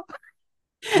 "Aww."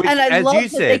 Which, and I love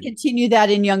that they continue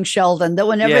that in young Sheldon, that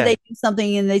whenever they do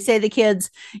something and they say to the kids,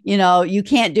 you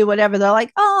can't do whatever, they're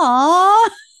like, "Aw."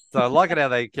 So I like it how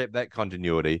they kept that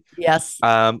continuity. Yes.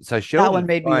 So Sheldon that one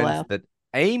made me laugh. That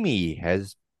Amy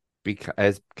has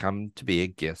come to be a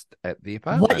guest at the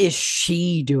apartment. What is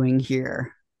she doing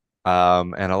here?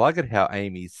 And I like it how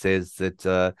Amy says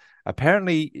that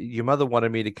apparently your mother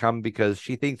wanted me to come because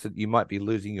she thinks that you might be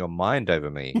losing your mind over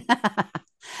me.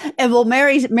 And well,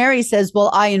 Mary says,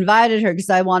 well, I invited her because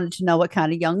I wanted to know what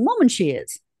kind of young woman she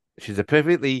is. She's a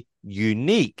perfectly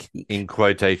unique, in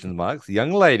quotation marks,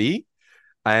 young lady,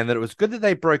 and that it was good that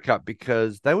they broke up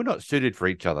because they were not suited for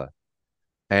each other.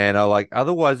 And I like,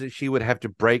 otherwise she would have to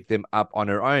break them up on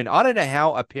her own. I don't know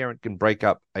how a parent can break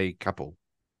up a couple.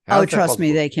 Trust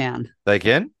me, they can. They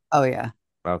can? Oh, yeah.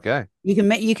 Okay. You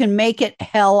can make it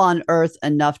hell on earth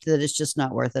enough that it's just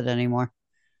not worth it anymore.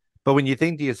 But when you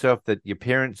think to yourself that your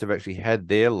parents have actually had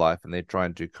their life and they're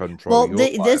trying to control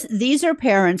your life. These are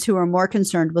parents who are more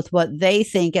concerned with what they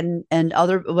think and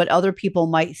what other people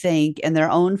might think and their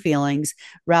own feelings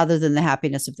rather than the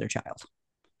happiness of their child.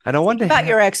 And I wonder about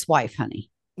your ex-wife,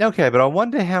 honey. Okay, but I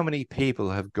wonder how many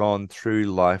people have gone through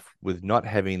life with not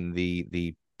having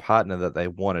the partner that they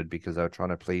wanted because they were trying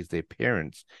to please their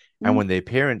parents. And when their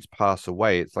parents pass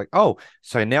away, it's like, oh,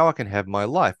 so now I can have my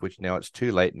life, which now it's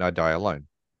too late and I die alone.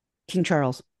 King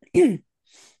Charles.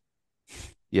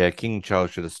 Yeah, King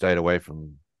Charles should have stayed away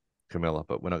from Camilla,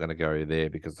 but we're not going to go there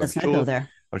because I'm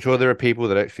sure there are people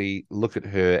that actually look at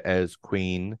her as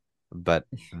queen, but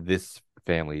this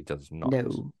family does not.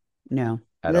 No.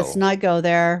 Let's not go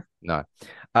there. No.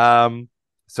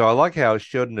 So I like how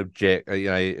Sheldon objects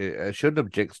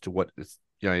to what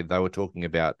they were talking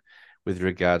about with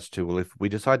regards to, well, if we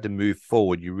decide to move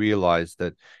forward, you realize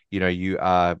that you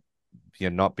are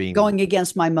not being going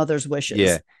against my mother's wishes.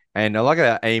 Yeah. And I like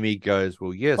how Amy goes,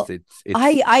 well, yes, it's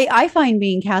I find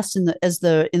being cast in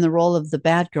the role of the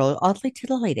bad girl oddly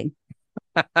titillating.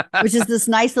 Which is this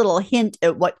nice little hint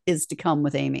at what is to come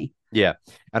with Amy. Yeah.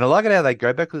 And I like it how they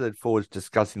go backwards and forwards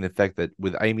discussing the fact that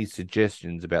with Amy's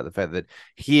suggestions about the fact that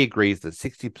he agrees that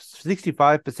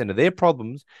 65% of their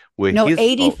problems were No, his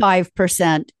fault.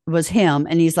 85% was him.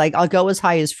 And he's like, I'll go as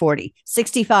high as 40.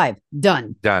 65,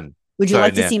 done. Done. Would you So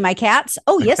like to now, see my cats?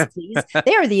 Oh, yes, please.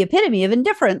 They are the epitome of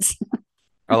indifference.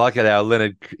 I like it how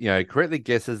Leonard, correctly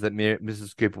guesses that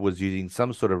Mrs. Cooper was using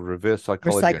some sort of reverse For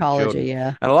psychology on psychology, Sheldon.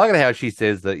 yeah. And I like it how she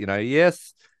says that,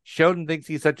 yes, Sheldon thinks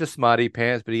he's such a smarty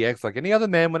pants, but he acts like any other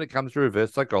man when it comes to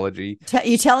reverse psychology.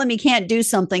 You tell him he can't do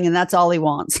something, and that's all he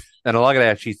wants. And I like it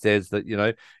how she says that,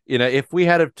 if we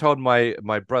had have told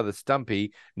my brother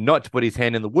Stumpy not to put his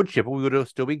hand in the wood chipper, we would have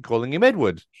still been calling him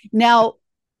Edward. Now,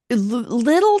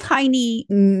 little tiny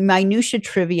minutia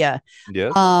trivia.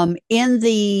 Yes. In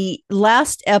the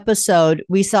last episode,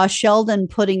 we saw Sheldon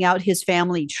putting out his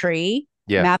family tree.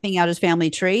 Yeah. Mapping out his family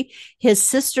tree.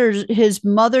 His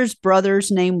mother's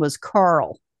brother's name was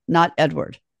Carl, not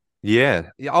Edward.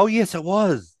 Yeah. Oh, yes, it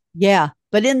was. Yeah.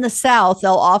 But in the South,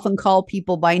 they'll often call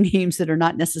people by names that are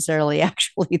not necessarily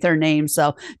actually their name.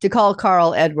 So to call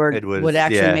Carl Edward would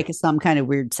actually make some kind of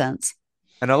weird sense.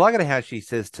 And I like it how she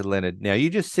says to Leonard, now you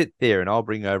just sit there and I'll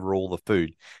bring over all the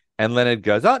food. And Leonard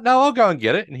goes, oh, no, I'll go and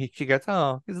get it. And she goes,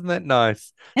 oh, isn't that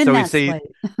nice? So we see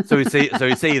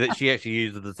that she actually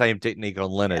uses the same technique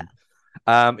on Leonard.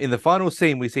 Yeah. In the final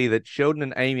scene, we see that Sheldon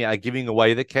and Amy are giving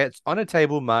away the cats on a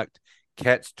table marked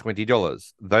cats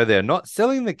 $20. Though they're not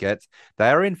selling the cats, they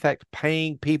are in fact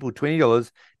paying people $20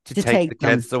 to take the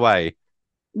cats away.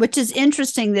 Which is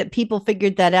interesting that people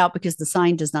figured that out because the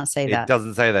sign does not say that. It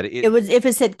doesn't say that. It was if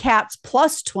it said cats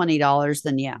plus $20,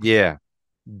 then yeah. Yeah.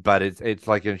 But it's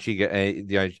like when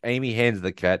Amy hands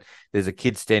the cat. There's a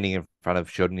kid standing in front of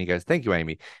Sheldon. He goes, "Thank you,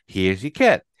 Amy. Here's your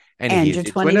cat, and here's your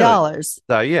 $20."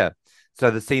 So yeah,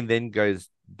 so the scene then goes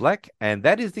black, and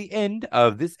that is the end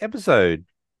of this episode.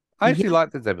 I actually like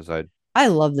this episode. I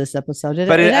love this episode.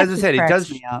 But as I said, it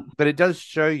does. But it does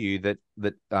show you that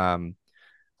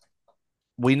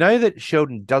we know that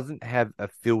Sheldon doesn't have a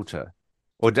filter,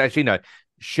 or actually no,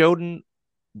 Sheldon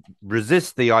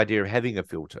resists the idea of having a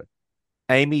filter.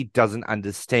 Amy doesn't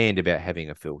understand about having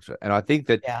a filter. And I think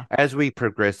that as we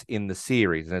progress in the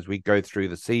series and as we go through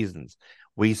the seasons,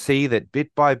 we see that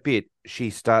bit by bit, she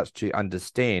starts to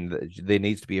understand that there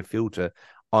needs to be a filter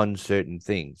on certain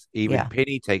things. Even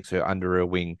Penny takes her under her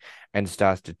wing and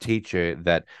starts to teach her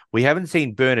that. We haven't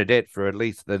seen Bernadette for at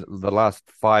least the last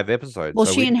 5 episodes. Well,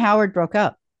 she and Howard broke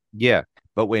up. Yeah.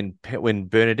 But when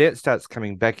Bernadette starts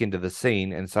coming back into the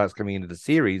scene and starts coming into the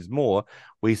series more,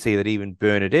 we see that even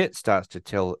Bernadette starts to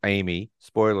tell Amy,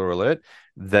 spoiler alert,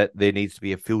 that there needs to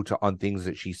be a filter on things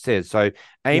that she says. So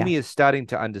Amy is starting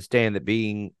to understand that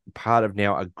being part of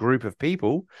now a group of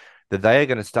people, that they are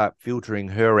going to start filtering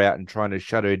her out and trying to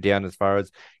shut her down as far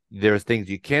as there are things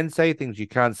you can say, things you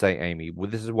can't say, Amy. Well,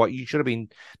 this is what you should have been.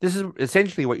 This is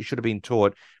essentially what you should have been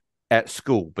taught at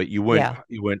school, but you weren't. Yeah.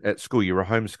 You weren't at school. You were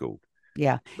homeschooled.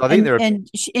 Yeah, I think and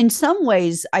in some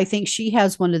ways, I think she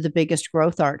has one of the biggest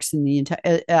growth arcs in the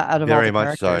entire out of all the characters. Very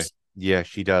much so. Yeah,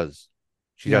 she does.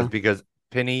 She does, because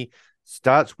Penny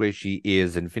starts where she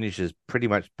is and finishes pretty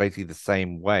much basically the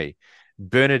same way.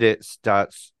 Bernadette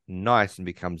starts nice and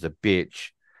becomes a bitch,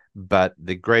 but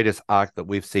the greatest arc that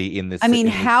we've seen in this.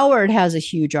 Howard has a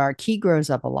huge arc. He grows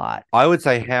up a lot. I would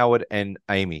say Howard and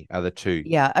Amy are the two.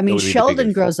 Yeah,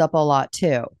 Sheldon grows up a lot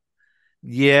too.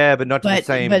 Yeah, but not to the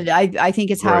same. But I think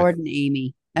it's growth. Howard and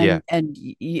Amy. And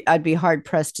I'd be hard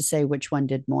pressed to say which one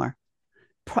did more.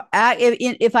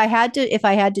 If I had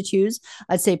to choose,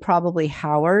 I'd say probably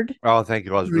Howard. Oh, thank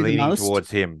you. I was leaning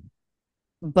towards him.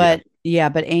 But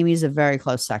but Amy's a very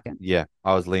close second. Yeah,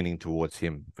 I was leaning towards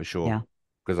him for sure. Yeah,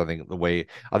 because I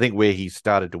think where he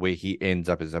started to where he ends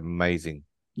up is amazing.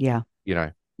 Yeah,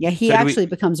 Yeah, he actually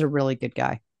becomes a really good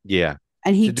guy. Yeah,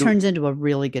 and he turns into a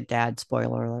really good dad.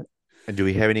 Spoiler alert. And do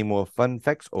we have any more fun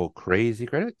facts or crazy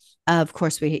credits? Of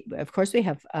course we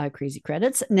have crazy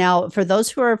credits. Now, for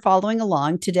those who are following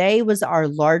along, today was our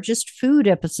largest food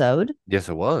episode. Yes,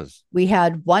 it was. We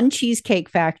had 1 Cheesecake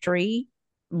Factory,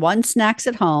 1 Snacks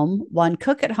at Home, 1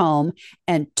 Cook at Home,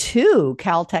 and 2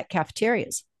 Caltech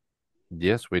cafeterias.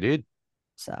 Yes, we did.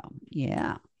 So,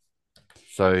 yeah.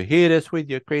 So hit us with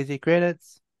your crazy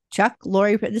credits. Chuck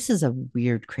Lorre. This is a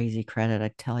weird, crazy credit, I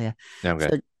tell you. Okay.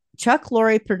 So, Chuck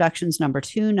Lorre Productions number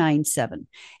 297.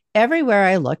 Everywhere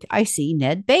I look, I see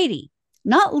Ned Beatty.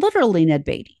 Not literally Ned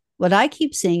Beatty. What I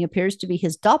keep seeing appears to be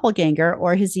his doppelganger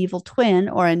or his evil twin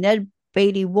or a Ned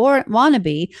Beatty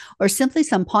wannabe or simply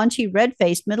some paunchy,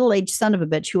 red-faced, middle-aged son of a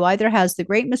bitch who either has the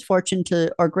great misfortune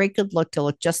to or great good luck to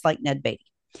look just like Ned Beatty.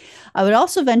 I would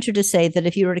also venture to say that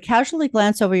if you were to casually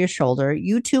glance over your shoulder,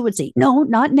 you too would say, no,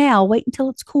 not now. Wait until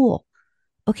it's cool.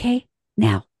 Okay,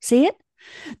 now. See it?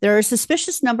 There are a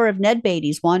suspicious number of Ned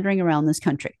Beatties wandering around this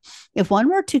country. If one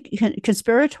were to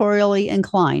conspiratorially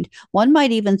inclined, one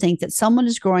might even think that someone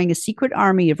is growing a secret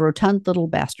army of rotund little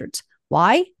bastards.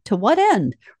 Why? To what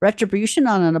end? Retribution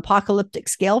on an apocalyptic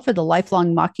scale for the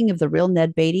lifelong mocking of the real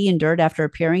Ned Beatty endured after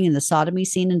appearing in the sodomy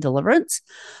scene in Deliverance?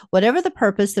 Whatever the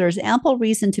purpose, there is ample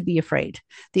reason to be afraid.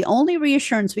 The only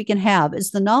reassurance we can have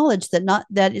is the knowledge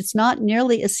that it's not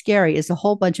nearly as scary as a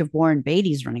whole bunch of Warren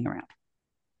Beatties running around.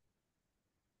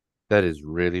 That is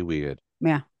really weird.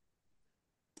 Yeah.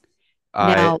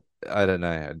 I don't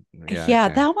know. Yeah,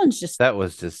 okay. That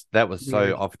was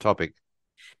so off topic.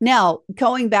 Now,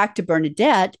 going back to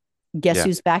Bernadette, guess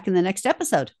who's back in the next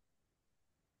episode?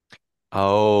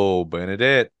 Oh,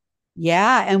 Bernadette.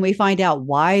 Yeah, and we find out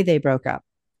why they broke up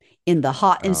in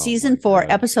season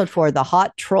 4, episode 4, the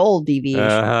hot troll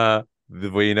deviation.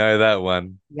 We know that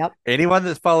one. Yep. Anyone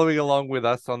that's following along with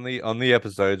us on the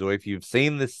episodes, or if you've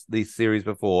seen this series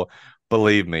before,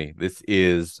 believe me, this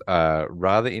is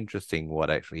rather interesting what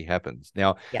actually happens.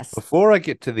 Now, before I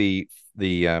get to the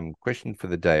question for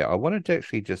the day, I wanted to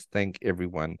actually just thank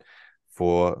everyone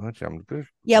for.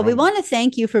 We want to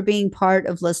thank you for being part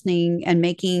of listening and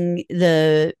making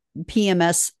the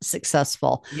PMS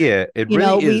successful. Yeah, it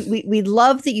really is. We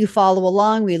love that you follow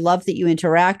along. We love that you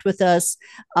interact with us.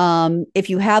 If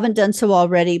you haven't done so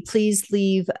already, please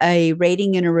leave a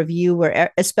rating and a review,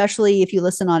 especially if you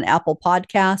listen on Apple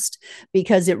Podcast,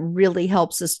 because it really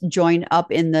helps us join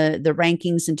up in the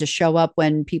rankings and to show up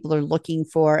when people are looking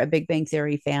for a Big Bang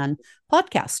Theory fan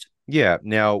podcast. Yeah.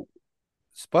 Now,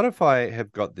 Spotify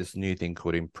have got this new thing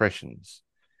called impressions.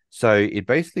 So it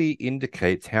basically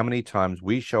indicates how many times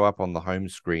we show up on the home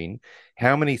screen,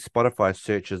 how many Spotify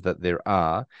searches that there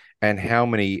are, and how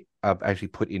many are actually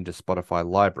put into Spotify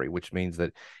library, which means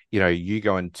that, you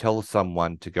go and tell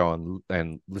someone to go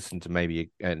and listen to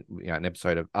maybe an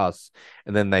episode of us,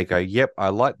 and then they go, yep, I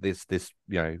like this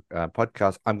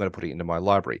podcast, I'm going to put it into my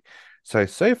library. So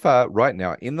far, right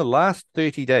now, in the last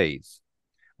 30 days,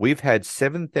 we've had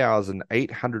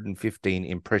 7,815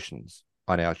 impressions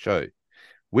on our show.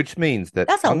 Which means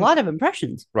that's a lot of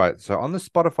impressions. Right. So on the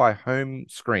Spotify home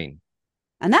screen.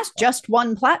 And that's just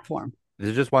one platform.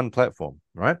 There's just one platform,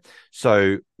 right?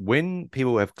 So when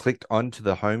people have clicked onto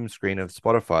the home screen of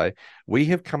Spotify, we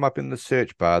have come up in the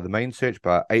search bar, the main search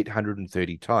bar,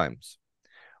 830 times.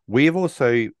 We have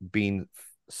also been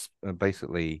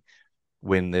basically,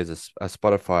 when there's a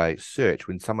Spotify search,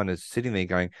 when someone is sitting there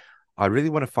going, I really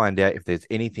want to find out if there's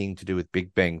anything to do with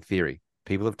Big Bang Theory.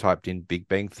 People have typed in Big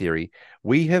Bang Theory.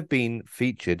 We have been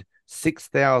featured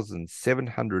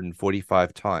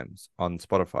 6,745 times on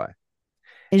Spotify.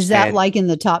 Is that like in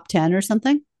the top 10 or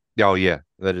something? Oh, yeah.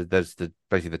 That's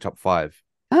basically the top 5.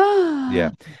 Oh, yeah.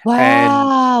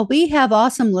 Wow. We have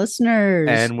awesome listeners.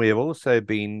 And we have also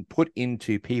been put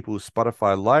into people's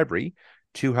Spotify library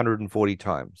 240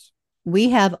 times.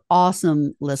 We have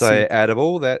awesome listeners. So out of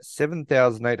all that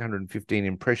 7,815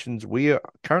 impressions, we are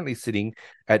currently sitting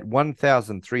at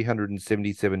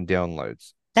 1,377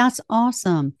 downloads. That's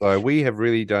awesome. So we have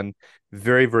really done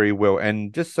very, very well.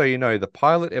 And just so you know, the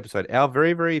pilot episode, our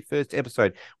very, very first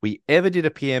episode we ever did a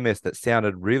PMS that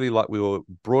sounded really like we were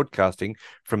broadcasting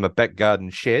from a back garden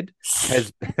shed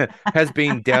has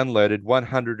been downloaded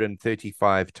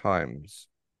 135 times.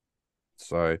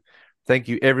 So thank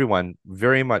you, everyone,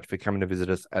 very much for coming to visit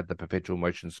us at the Perpetual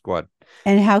Motion Squad.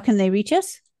 And how can they reach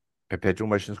us? Perpetual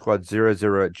Motion Squad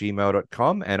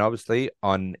 00@gmail.com, and obviously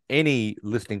on any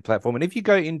listening platform. And if you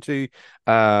go into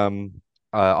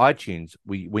iTunes,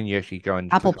 when you actually go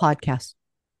and Apple Podcasts,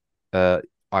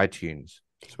 iTunes,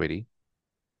 sweetie.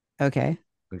 Okay,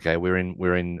 we're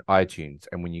in iTunes,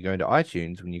 and when you go into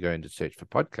iTunes, when you go into search for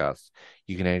podcasts,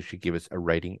 you can actually give us a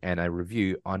rating and a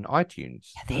review on iTunes.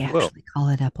 Yeah, they actually call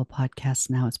it Apple Podcasts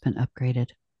now. It's been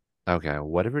upgraded. Okay,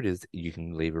 whatever it is, you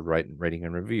can leave a rating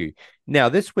and review. Now,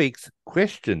 this week's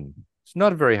question, it's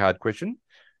not a very hard question.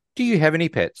 Do you have any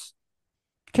pets?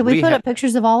 Can we put up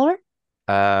pictures of Oliver?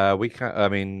 We can't. I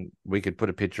mean, we could put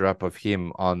a picture up of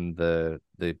him on the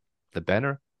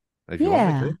banner. If you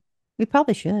want me to. We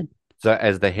probably should. So,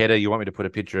 as the header, you want me to put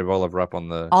a picture of Oliver up on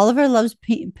the? Oliver loves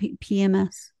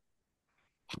PMS.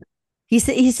 He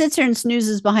sits there and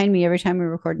snoozes behind me every time we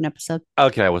record an episode.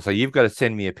 Okay, well, so you've got to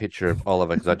send me a picture of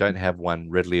Oliver because I don't have one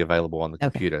readily available on the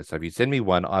computer. Okay. So if you send me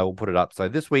one, I will put it up. So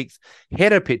this week's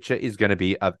header picture is going to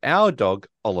be of our dog,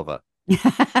 Oliver.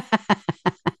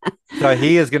 So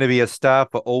he is going to be a star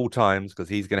for all times because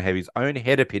he's going to have his own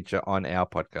header picture on our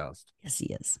podcast. Yes,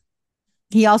 he is.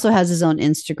 He also has his own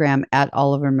Instagram at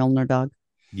Oliver Milner Dog.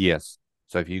 Yes.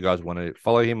 So if you guys want to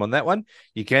follow him on that one,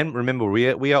 you can. Remember,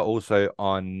 we are also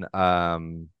on.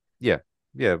 Yeah.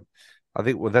 I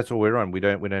think that's all we're on. We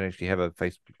don't actually have a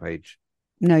Facebook page.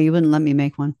 No, you wouldn't let me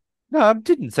make one. No, I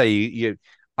didn't say you.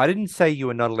 I didn't say you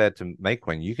were not allowed to make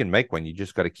one. You can make one. You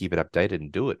just got to keep it updated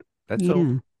and do it. That's all.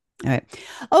 All right.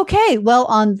 Okay. Well,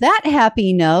 on that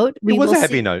happy note, It was a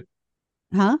happy note.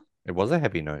 Huh? It was a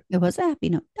happy note. It was a happy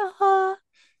note.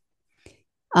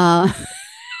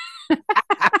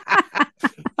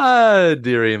 Oh,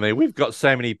 dearie me. We've got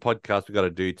so many podcasts we've got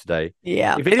to do today.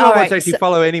 Yeah. If anyone wants to actually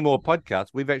follow any more podcasts,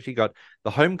 we've actually got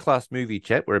the Home Class Movie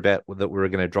Chat. We're going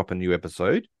to drop a new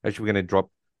episode. Actually, we're going to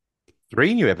drop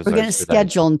 3 new episodes. We're going to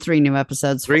schedule 3 new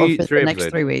episodes for the next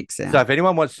 3 weeks. Yeah. So if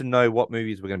anyone wants to know what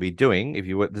movies we're going to be doing,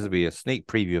 this will be a sneak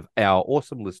preview of our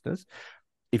awesome listeners.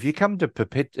 If you come to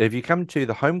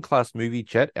the Home Class Movie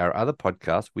Chat, our other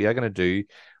podcast, we are going to do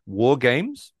War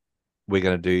Games. We're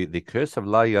going to do The Curse of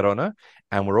La Llorona,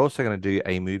 and we're also going to do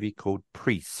a movie called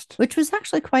Priest, which was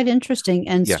actually quite interesting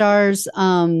and stars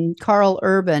Carl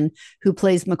Urban, who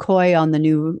plays McCoy on the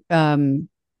new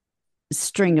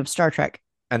string of Star Trek.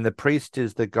 And the priest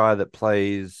is the guy that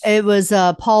plays. It was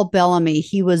Paul Bellamy.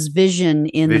 He was Vision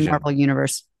in the Marvel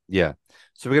Universe. Yeah.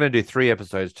 So we're going to do 3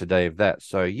 episodes today of that.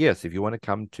 So yes, if you want to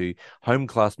come to Home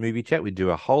Class Movie Chat, we do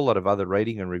a whole lot of other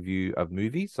rating and review of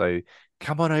movies. So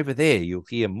come on over there. You'll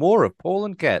hear more of Paul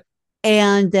and Kat.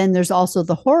 And then there's also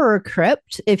the Horror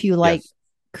Crypt, if you like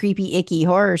creepy, icky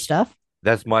horror stuff.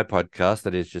 That's my podcast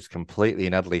that is just completely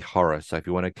and utterly horror. So if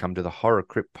you want to come to the Horror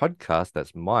Crypt podcast,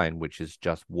 that's mine, which is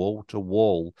just wall to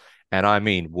wall. And I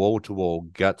mean wall to wall,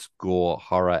 guts, gore,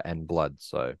 horror, and blood.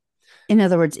 So in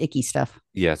other words, icky stuff.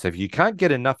 Yeah, so if you can't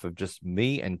get enough of just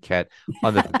me and Kat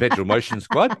on the Perpetual Motion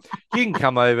Squad, you can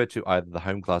come over to either the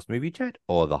Home Class Movie Chat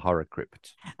or the Horror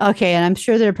Crypt. Okay, and I'm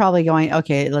sure they're probably going,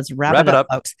 okay, let's wrap it up,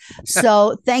 folks.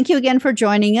 So thank you again for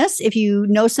joining us. If you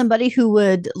know somebody who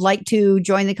would like to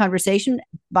join the conversation,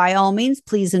 by all means,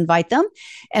 please invite them.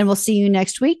 And we'll see you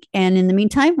next week. And in the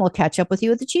meantime, we'll catch up with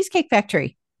you at the Cheesecake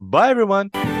Factory. Bye,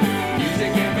 everyone. Music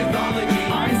and mythology,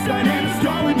 Einstein and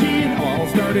astrology, it all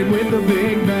started with the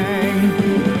Big Bang.